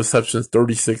 4 receptions,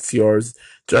 36 yards.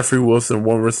 Jeffrey Wilson,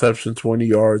 1 reception, 20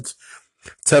 yards.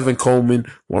 Tevin Coleman,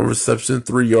 1 reception,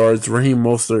 3 yards. Raheem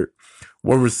Mostert,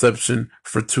 1 reception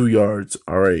for 2 yards.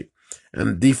 All right.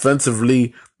 And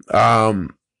defensively,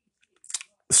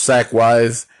 sack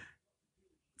wise,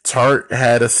 Tart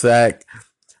had a sack.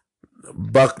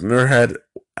 Buckner had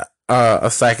a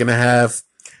sack and a half.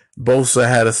 Bosa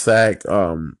had a sack.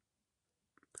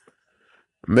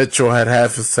 Mitchell had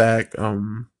half a sack.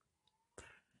 And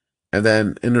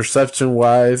then interception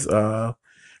wise,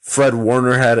 Fred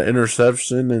Warner had an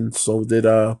interception, and so did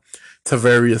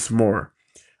Tavarius Moore.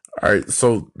 All right,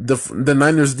 so the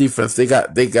Niners defense they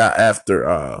got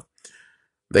after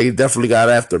they definitely got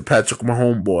after Patrick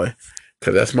Mahomes boy,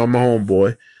 because that's my Mahomes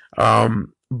boy.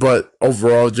 But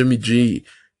overall, Jimmy G,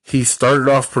 he started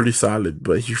off pretty solid,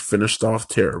 but he finished off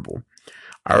terrible.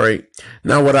 All right.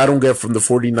 Now, what I don't get from the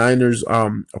 49ers,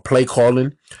 play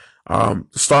calling,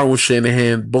 starting with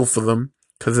Shanahan, both of them,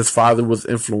 because his father was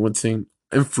influencing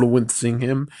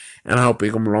him and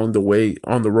helping him along the way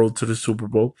on the road to the Super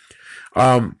Bowl.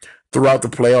 Um, Throughout the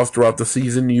playoffs, throughout the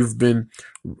season, you've been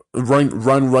run.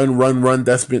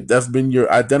 That's been your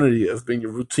identity. That's been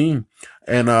your routine.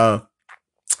 And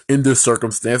in this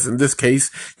circumstance, in this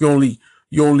case, you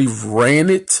only ran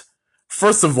it.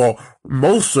 First of all,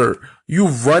 Moser, you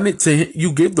run it to him.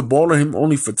 You gave the ball to him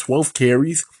only for 12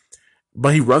 carries,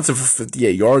 but he runs it for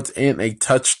 58 yards and a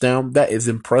touchdown. That is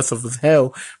impressive as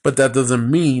hell. But that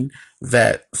doesn't mean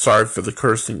that. Sorry for the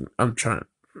cursing. I'm trying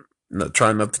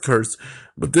not to curse,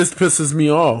 but this pisses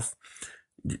me off.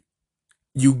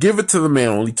 You give it to the man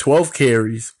only 12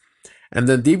 carries, and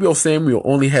then Deebo Samuel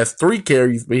only has 3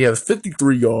 carries, but he has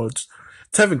 53 yards.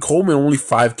 Tevin Coleman only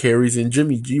 5 carries, and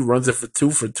Jimmy G runs it for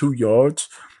 2 yards.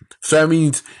 So that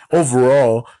means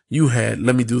overall you had,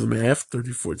 let me do the math,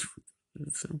 34,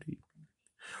 70,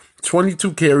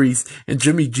 22 carries, and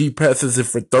Jimmy G passes it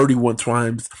for 31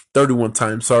 times. 31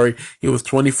 times, sorry. He was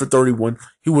 20 for 31.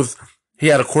 He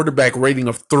had a quarterback rating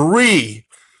of 3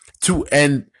 to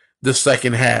end the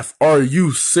second half. Are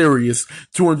you serious?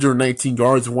 219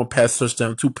 yards, one pass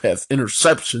touchdown, two pass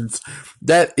interceptions.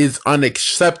 That is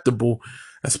unacceptable,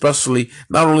 especially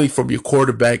not only from your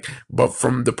quarterback, but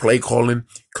from the play calling.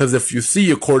 Because if you see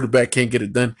your quarterback can't get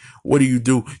it done, what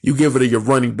do? You give it to your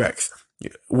running backs,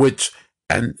 which,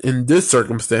 and in this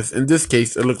circumstance, in this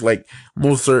case, it looked like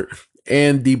Mostert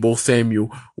and Deebo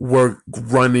Samuel were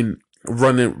running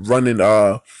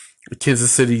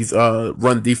Kansas City's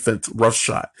run defense rough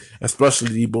shot,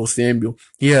 especially Deebo Samuel.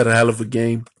 He had a hell of a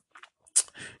game.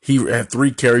 He had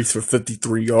 3 carries for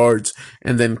 53 yards,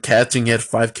 and then catching had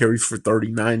 5 carries for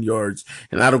 39 yards.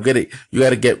 And I don't get it. You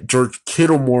got to get George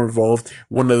Kittle more involved,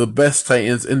 one of the best tight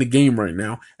ends in the game right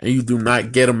now, and you do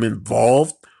not get him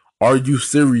involved. Are you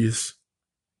serious?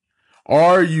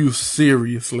 Are you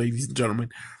serious, ladies and gentlemen?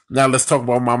 Now let's talk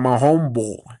about my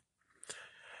homeboy.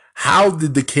 How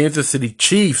did the Kansas City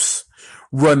Chiefs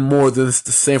run more than the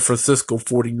San Francisco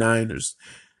 49ers?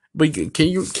 But can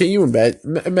you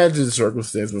imagine the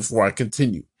circumstance before I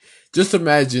continue? Just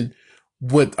imagine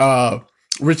what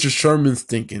Richard Sherman's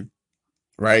thinking,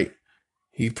 right?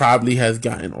 He probably has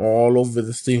gotten all over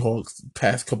the Seahawks the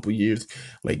past couple years.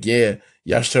 Like, yeah,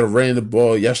 y'all should have ran the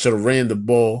ball. Y'all should have ran the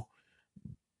ball.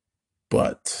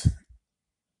 But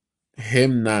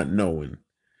him not knowing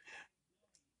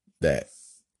that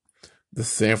the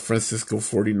San Francisco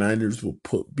 49ers will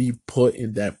be put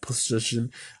in that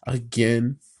position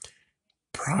again,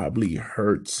 probably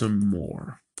hurts them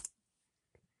more.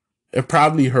 It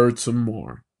probably hurts them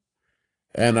more.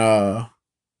 And I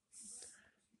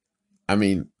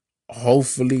mean,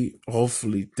 hopefully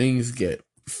things get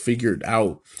figured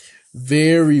out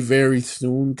very, very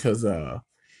soon, because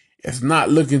it's not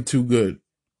looking too good.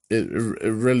 It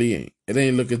really ain't. It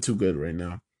ain't looking too good right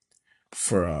now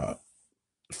for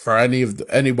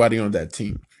anybody on that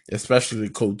team, especially the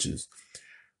coaches.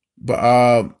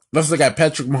 But let's look at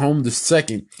Patrick Mahomes the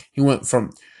second. He went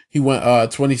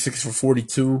 26 for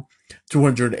 42,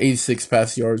 286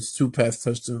 pass yards, two pass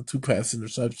touchdowns, two pass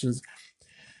interceptions.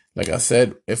 Like I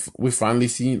said, if we finally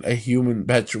seen a human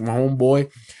Patrick Mahomes boy,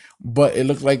 but it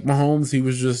looked like Mahomes, he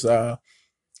was just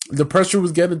the pressure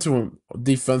was getting to him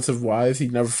defensive wise. He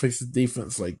never faced a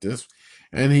defense like this.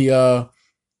 And it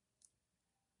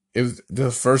was the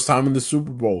first time in the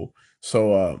Super Bowl.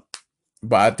 So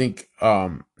but I think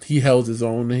he held his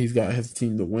own and he's got his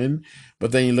team to win.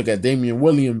 But then you look at Damian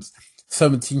Williams,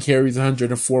 17 carries,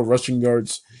 104 rushing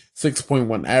yards,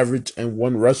 6.1 average, and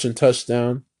one rushing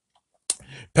touchdown.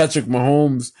 Patrick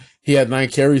Mahomes, he had 9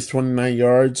 carries, 29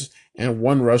 yards, and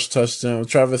one rush touchdown.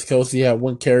 Travis Kelce had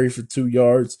 1 carry for 2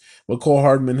 yards. McCole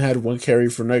Hardman had 1 carry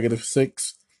for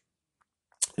 -6.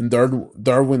 And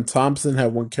Darwin Thompson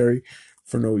had 1 carry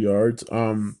for no yards.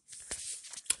 And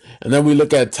then we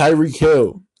look at Tyreek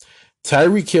Hill.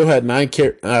 Tyreek Hill had 9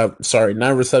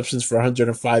 receptions for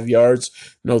 105 yards,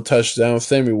 no touchdowns.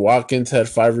 Sammy Watkins had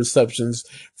 5 receptions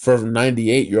for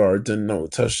 98 yards and no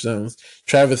touchdowns.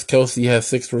 Travis Kelce had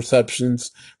 6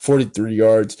 receptions, 43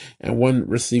 yards, and one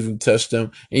receiving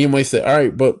touchdown. And you might say, all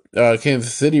right, but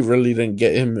Kansas City really didn't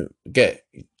get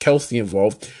Kelce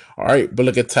involved. All right, but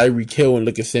look at Tyreek Hill and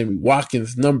look at Sammy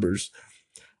Watkins' numbers.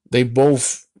 They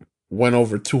both went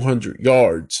over 200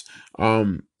 yards.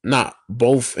 Not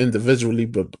both individually,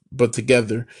 but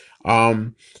together.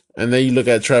 And then you look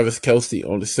at Travis Kelce,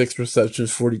 only 6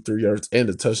 receptions, 43 yards, and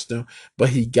a touchdown, but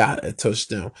he got a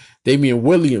touchdown. Damian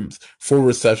Williams, 4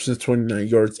 receptions, 29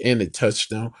 yards, and a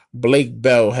touchdown. Blake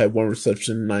Bell had 1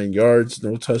 reception, 9 yards,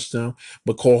 no touchdown.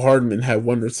 McCole Hardman had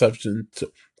 1 reception,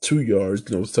 2 yards,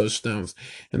 no touchdowns.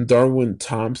 And Darwin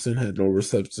Thompson had no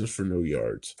receptions for no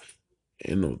yards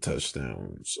and no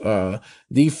touchdowns.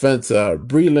 Defense,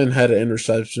 Breland had an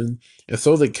interception, and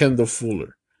so did Kendall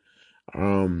Fuller.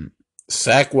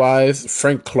 Sack wise,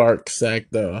 Frank Clark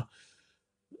sacked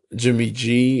Jimmy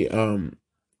G, and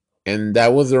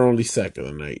that was their only sack of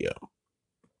the night, yo.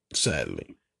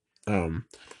 Sadly,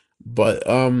 but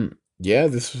yeah,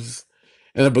 this was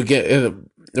in the beginning.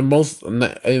 In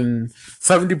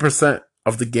 70%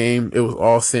 of the game, it was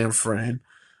all San Fran.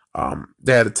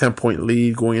 They had a 10-point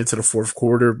lead going into the fourth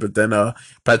quarter, but then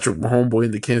Patrick Mahomes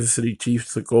and the Kansas City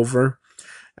Chiefs took over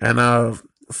and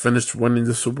finished winning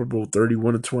the Super Bowl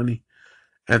 31-20.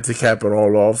 And to cap it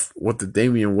all off with the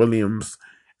Damian Williams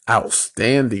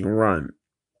outstanding run.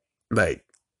 Like,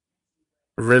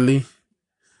 really?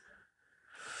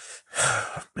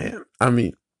 Man, I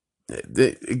mean,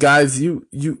 guys, you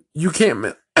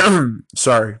can't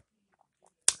sorry.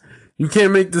 You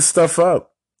can't make this stuff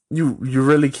up. You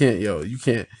really can't, yo. You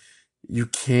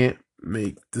can't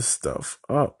make this stuff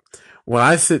up. When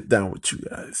I sit down with you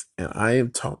guys and I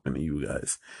am talking to you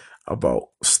guys about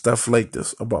stuff like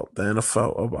this, about the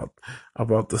NFL,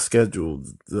 about the schedule,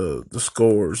 the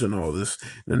scores and all this,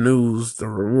 the news, the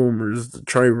rumors, the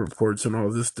trade reports and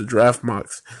all this, the draft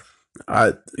mocks,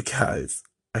 I guys,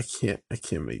 I can't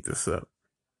make this up.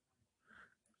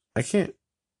 I can't.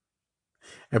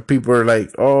 And people are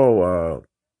like, oh,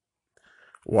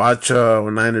 watch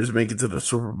when Niners make it to the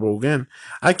Super Bowl again.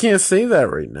 I can't say that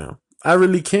right now. I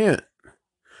really can't.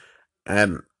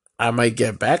 And I might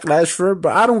get backlash for it,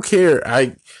 but I don't care.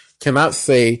 I cannot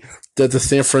say that the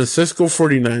San Francisco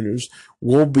 49ers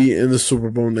will be in the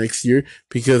Super Bowl next year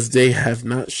because they have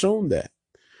not shown that.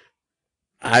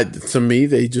 To me,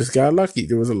 they just got lucky.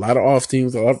 There was a lot of off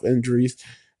teams, a lot of injuries,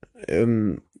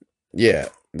 and yeah,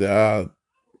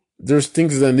 there's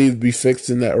things that need to be fixed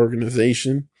in that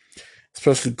organization,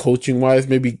 especially coaching wise.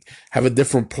 Maybe have a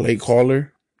different play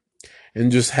caller and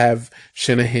just have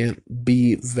Shanahan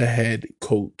be the head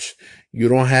coach. You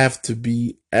don't have to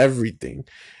be everything.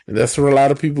 And that's where a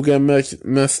lot of people get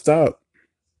messed up.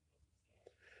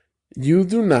 You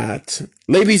do not,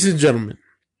 ladies and gentlemen,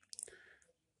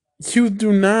 you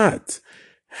do not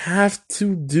have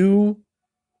to do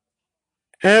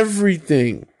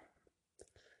everything.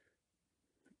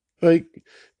 Like,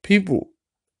 people,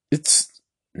 it's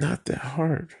not that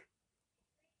hard.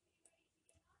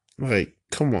 Like,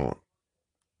 come on.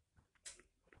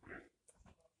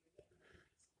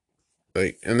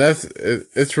 Like, and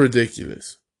it's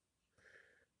ridiculous.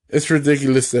 It's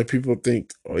ridiculous that people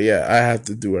think, oh yeah, I have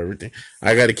to do everything.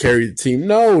 I got to carry the team.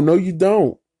 No, no, you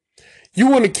don't. You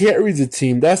want to carry the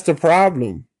team. That's the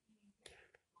problem.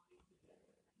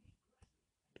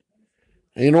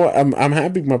 And you know what? I'm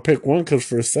happy my pick won because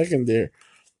for a second there,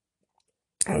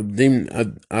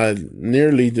 I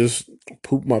nearly just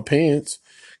pooped my pants.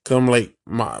 Cause I'm like,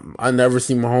 I never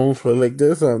seen my home play like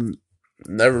this. I've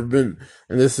never been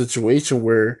in this situation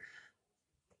where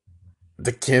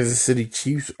the Kansas City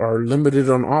Chiefs are limited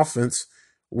on offense,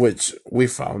 which we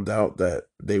found out that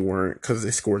they weren't because they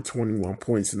scored 21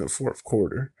 points in the fourth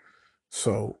quarter.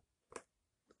 So,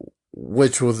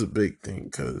 which was a big thing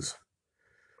because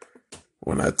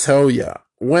when I tell ya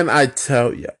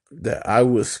that I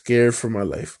was scared for my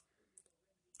life,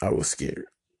 I was scared.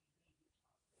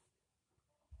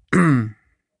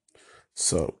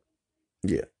 So,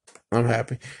 yeah, I'm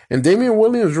happy. And Damian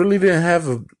Williams really didn't have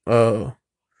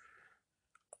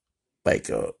like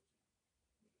a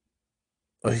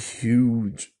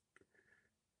huge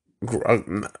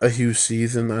a huge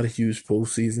season, not a huge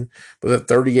postseason, but a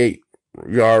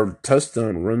 38-yard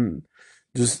touchdown run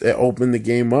just it opened the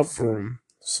game up for him.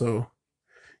 So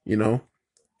you know,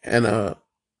 and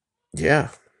yeah.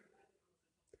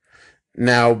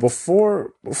 Now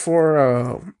before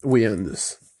we end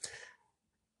this,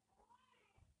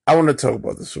 I want to talk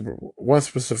about the Super Bowl. One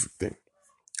specific thing.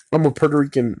 I'm a Puerto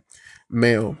Rican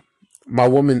male. My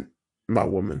woman, my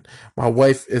woman, my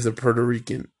wife is a Puerto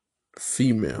Rican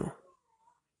female.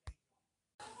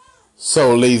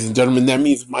 So, ladies and gentlemen, that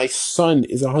means my son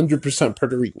is 100%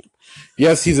 Puerto Rican.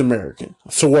 Yes, he's American.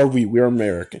 So are we. We're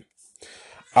American.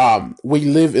 We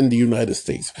live in the United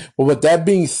States. But with that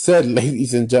being said,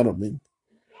 ladies and gentlemen,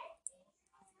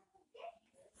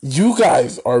 you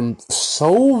guys are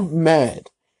so mad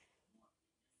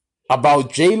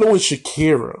about J Lo and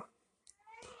Shakira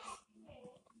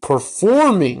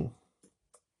performing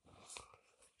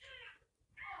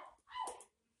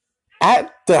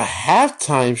at the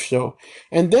halftime show,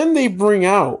 and then they bring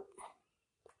out,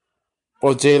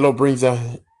 or J Lo brings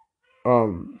out,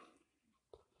 um,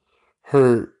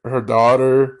 her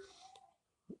daughter.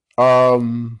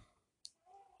 Um,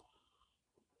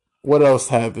 what else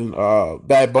happened?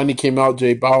 Bad Bunny came out.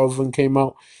 J Balvin came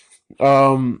out.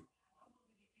 Um,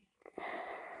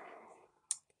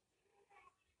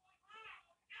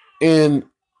 and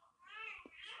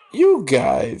you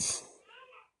guys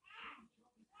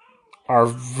are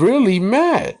really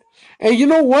mad. And you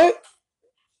know what?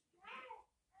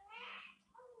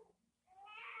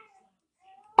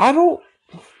 I don't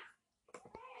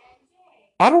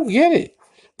I don't get it.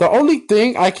 The only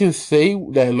thing I can say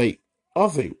that like I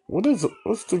was like,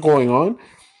 what's the going on?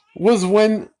 Was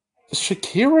when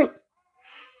Shakira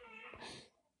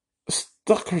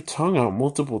stuck her tongue out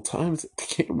multiple times at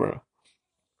the camera.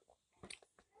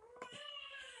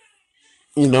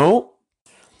 You know?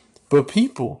 But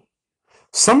people,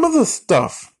 some of the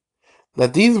stuff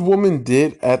that these women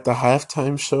did at the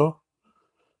halftime show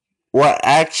were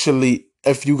actually,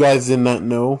 if you guys did not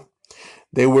know,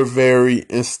 they were very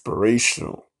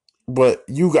inspirational. But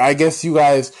I guess you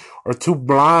guys are too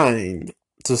blind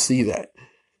to see that.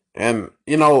 And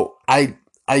I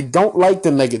don't like the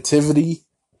negativity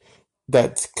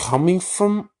that's coming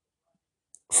from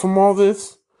all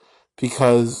this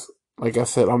because, like I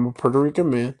said, I'm a Puerto Rican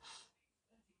man,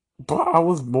 but I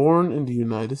was born in the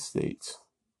United States,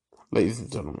 ladies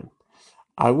and gentlemen.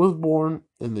 I was born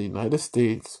in the United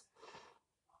States.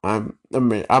 I'm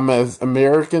as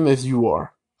American as you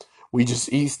are. We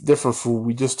just eat different food.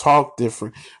 We just talk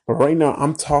different. But right now,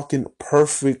 I'm talking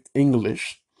perfect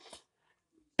English,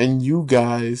 and you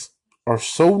guys are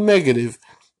so negative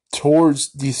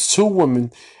towards these two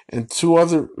women and two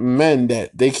other men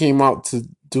that they came out to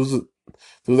do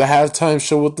the halftime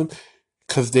show with them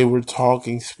because they were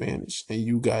talking Spanish, and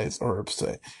you guys are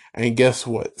upset. And guess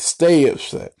what? Stay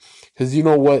upset because you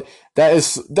know what?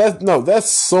 That's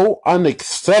so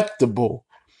unacceptable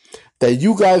that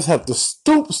you guys have to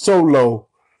stoop so low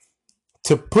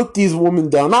to put these women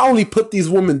down. Not only put these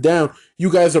women down,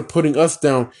 you guys are putting us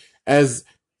down as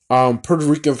Puerto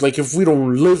Ricans. Like if we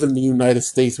don't live in the United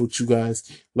States with you guys,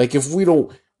 like if we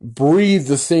don't breathe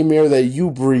the same air that you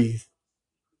breathe,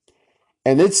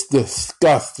 and it's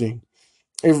disgusting.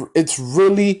 It's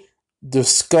really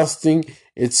disgusting.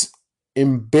 It's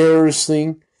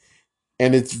embarrassing,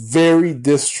 and it's very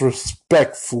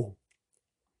disrespectful.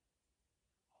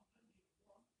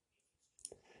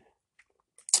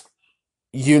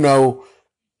 You know,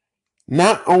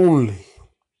 not only,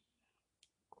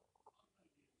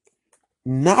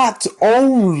 not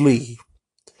only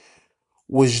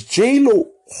was J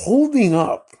Lo holding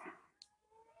up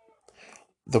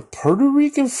the Puerto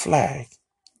Rican flag,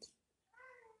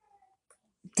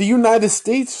 the United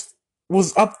States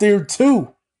was up there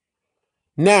too.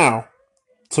 Now,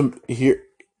 to here,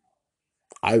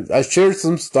 I shared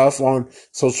some stuff on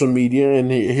social media,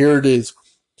 and here it is.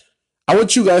 I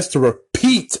want you guys to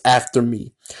repeat after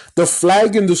me. The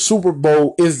flag in the Super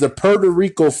Bowl is the Puerto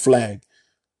Rico flag.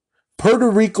 Puerto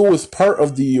Rico is part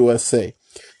of the USA.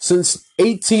 Since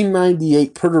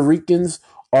 1898, Puerto Ricans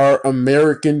are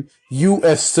American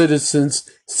U.S. citizens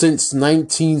since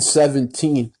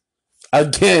 1917.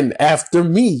 Again, after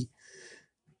me.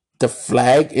 The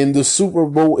flag in the Super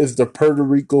Bowl is the Puerto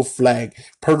Rico flag.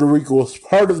 Puerto Rico is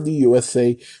part of the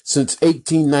USA since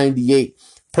 1898.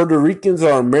 Puerto Ricans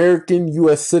are American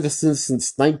U.S. citizens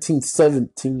since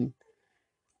 1917.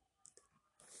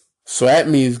 So that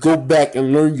means go back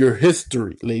and learn your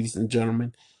history, ladies and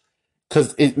gentlemen,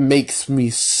 because it makes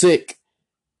me sick.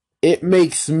 It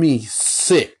makes me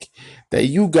sick that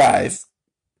you guys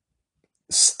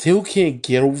still can't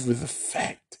get over the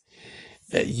fact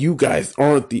that you guys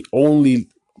aren't the only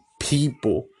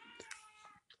people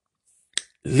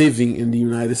living in the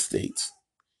United States.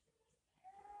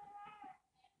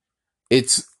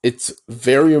 It's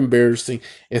very embarrassing.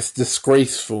 It's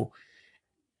disgraceful,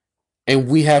 and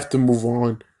we have to move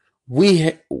on.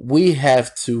 We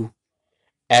have to,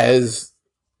 as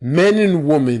men and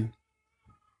women,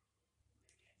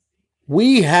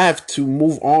 we have to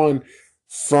move on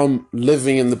from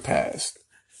living in the past.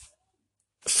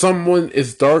 Someone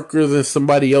is darker than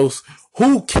somebody else.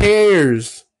 Who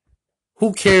cares?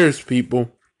 Who cares,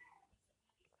 people?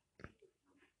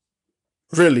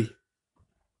 Really?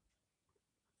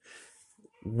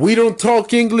 We don't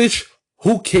talk English.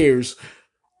 Who cares?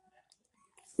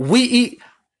 We eat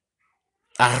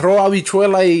arroz,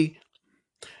 habichuela,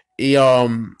 y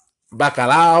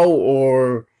bacalao,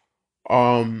 or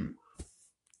um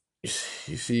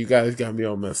you see, you guys got me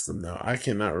all messed up now. I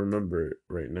cannot remember it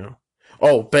right now.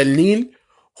 Oh, pernil.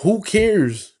 Who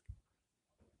cares?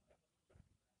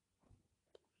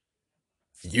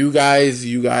 You guys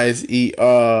eat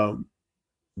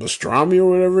pastrami or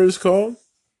whatever it's called.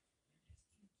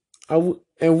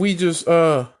 And we just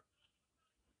well,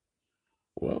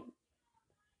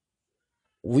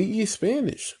 we eat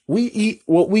Spanish. We eat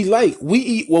what we like. We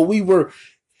eat what we were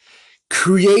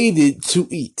created to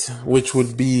eat, which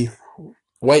would be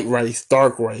white rice,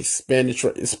 dark rice, Spanish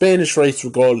rice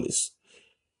regardless.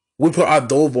 We put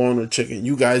adobo on the chicken.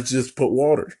 You guys just put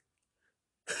water.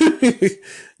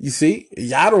 You see?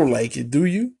 Y'all don't like it, do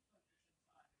you?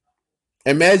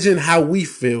 Imagine how we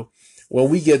feel when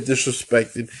we get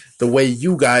disrespected the way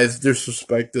you guys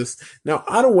disrespect us. Now,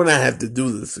 I don't want to have to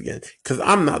do this again because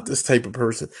I'm not this type of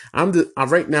person.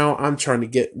 Right now. I'm trying to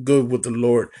get good with the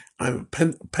Lord. I've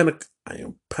been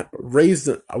raised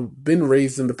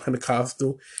in the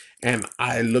Pentecostal, and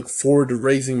I look forward to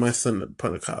raising my son in the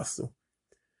Pentecostal.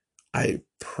 I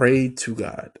pray to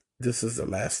God this is the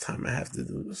last time I have to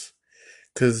do this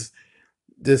because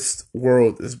this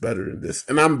world is better than this,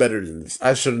 and I'm better than this.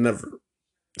 I should have never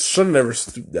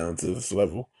stooped down to this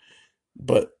level,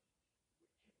 but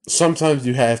sometimes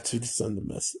you have to send a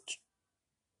message.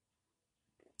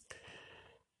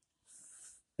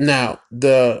 Now,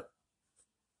 the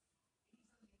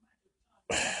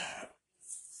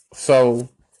so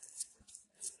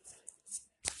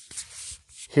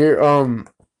here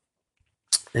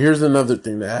here's another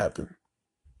thing that happened.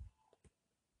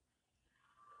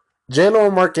 J-Lo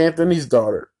and Mark Anthony's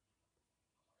daughter,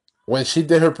 when she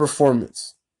did her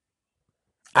performance,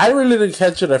 I really didn't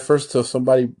catch it at first till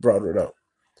somebody brought it up.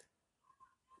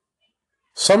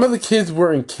 Some of the kids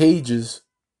were in cages,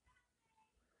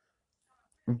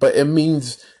 but it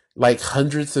means like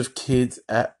hundreds of kids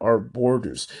at our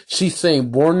borders. She's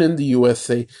saying, born in the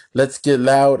USA, let's get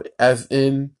loud, as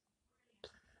in,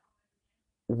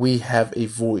 we have a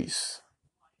voice.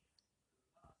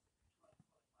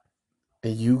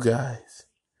 And you guys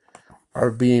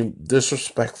are being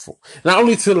disrespectful. Not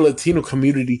only to the Latino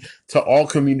community, to all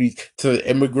communities, to the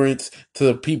immigrants, to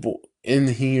the people in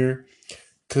here.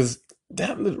 Because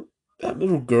that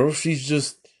little girl, she's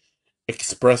just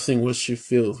expressing what she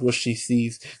feels, what she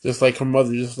sees, just like her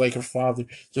mother, just like her father,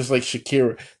 just like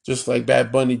Shakira, just like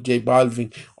Bad Bunny, J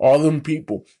Balvin, all them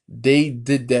people. They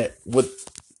did that with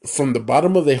from the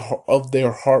bottom of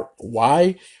their heart.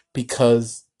 Why?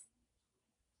 Because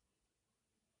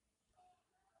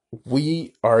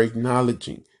we are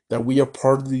acknowledging that we are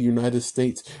part of the United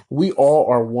States. We all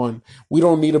are one. We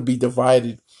don't need to be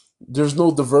divided. There's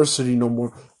no diversity no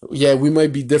more. Yeah, we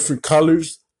might be different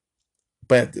colors,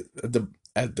 but at the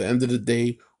end of the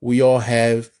day, we all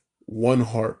have one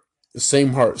heart.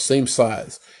 Same heart, same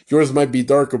size. Yours might be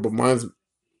darker, but mine's.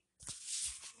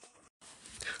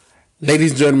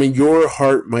 Ladies and gentlemen, your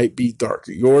heart might be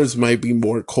darker. Yours might be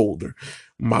more colder.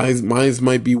 Mine's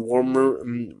might be warmer.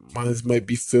 And mine's might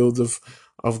be filled of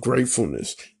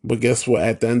gratefulness. But guess what?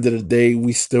 At the end of the day,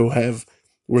 we're still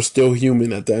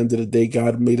human. At the end of the day,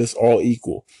 God made us all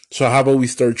equal. So how about we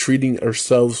start treating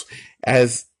ourselves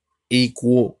as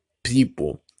equal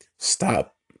people?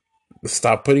 Stop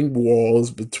Stop putting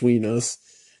walls between us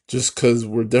just because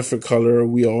we're different color or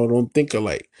we all don't think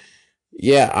alike.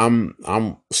 Yeah,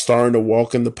 I'm starting to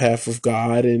walk in the path of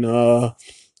God, and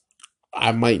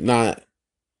I might not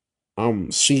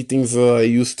see things that I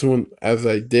used to as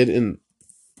I did in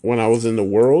when I was in the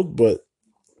world, but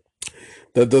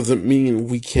that doesn't mean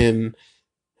we can't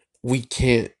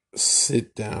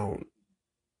sit down.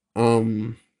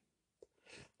 Um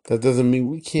that doesn't mean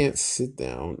we can't sit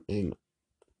down and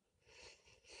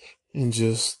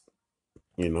just,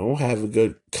 have a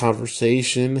good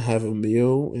conversation, have a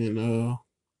meal, and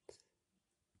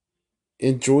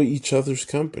enjoy each other's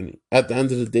company. At the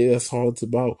end of the day, that's all it's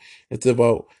about. It's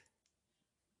about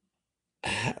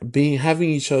being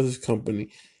having each other's company.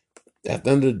 At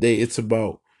the end of the day, it's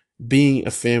about being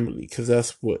a family because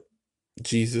that's what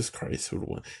Jesus Christ would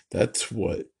want. That's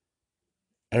what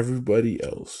everybody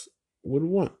else would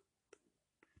want.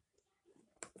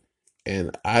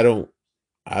 And I don't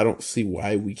see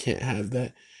why we can't have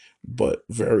that, but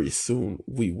very soon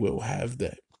we will have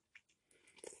that.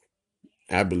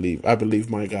 I believe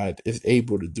my God is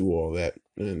able to do all that,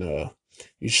 and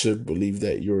you should believe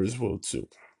that yours will too.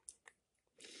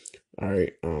 All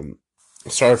right.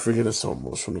 Sorry for getting so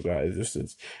emotional, guys.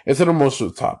 It's an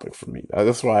emotional topic for me.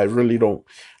 That's why I really don't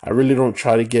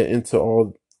try to get into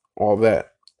all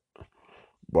that.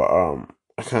 But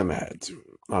I kind of had to.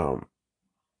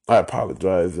 I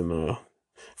apologize, and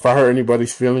if I hurt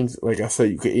anybody's feelings, like I said,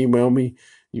 you can email me.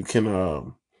 You can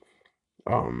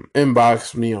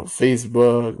inbox me on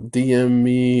Facebook, DM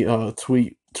me,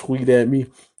 tweet at me,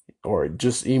 or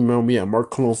just email me at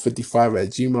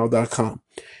markcologne55@gmail.com.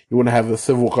 You want to have a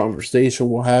civil conversation,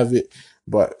 we'll have it.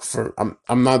 But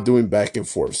I'm not doing back and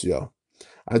forth, yo.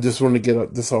 I just want to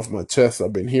get this off my chest.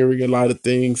 I've been hearing a lot of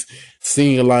things,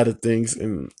 seeing a lot of things,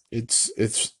 and it's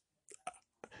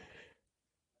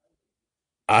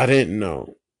I didn't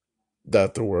know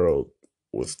that the world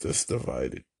was this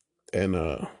divided. And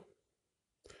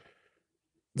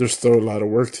there's still a lot of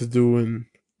work to do, and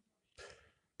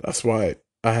that's why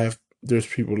there's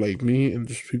people like me and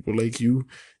there's people like you.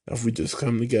 If we just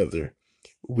come together,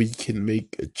 we can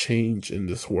make a change in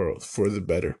this world for the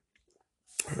better.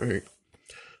 All right.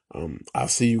 I'll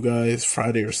see you guys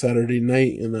Friday or Saturday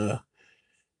night in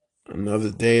another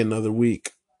day, another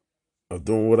week of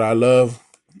doing what I love.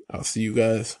 I'll see you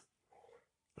guys.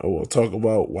 I will talk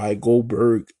about why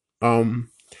Goldberg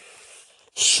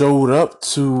showed up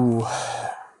to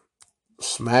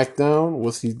SmackDown.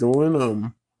 What's he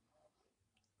doing?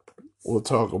 We'll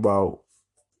talk about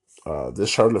did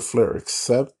Charlotte Flair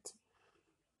accept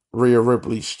Rhea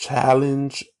Ripley's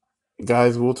challenge?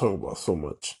 Guys, we'll talk about so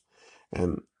much.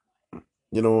 And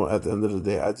at the end of the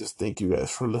day, I just thank you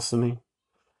guys for listening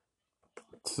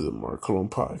to the Mark Cologne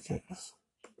podcast.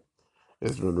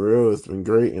 It's been real, it's been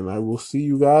great, and I will see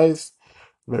you guys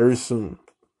very soon.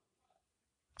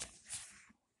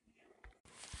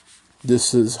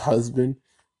 This is husband,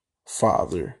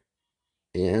 father,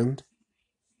 and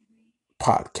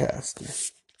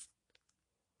podcaster,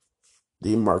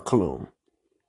 the Mark Cologne.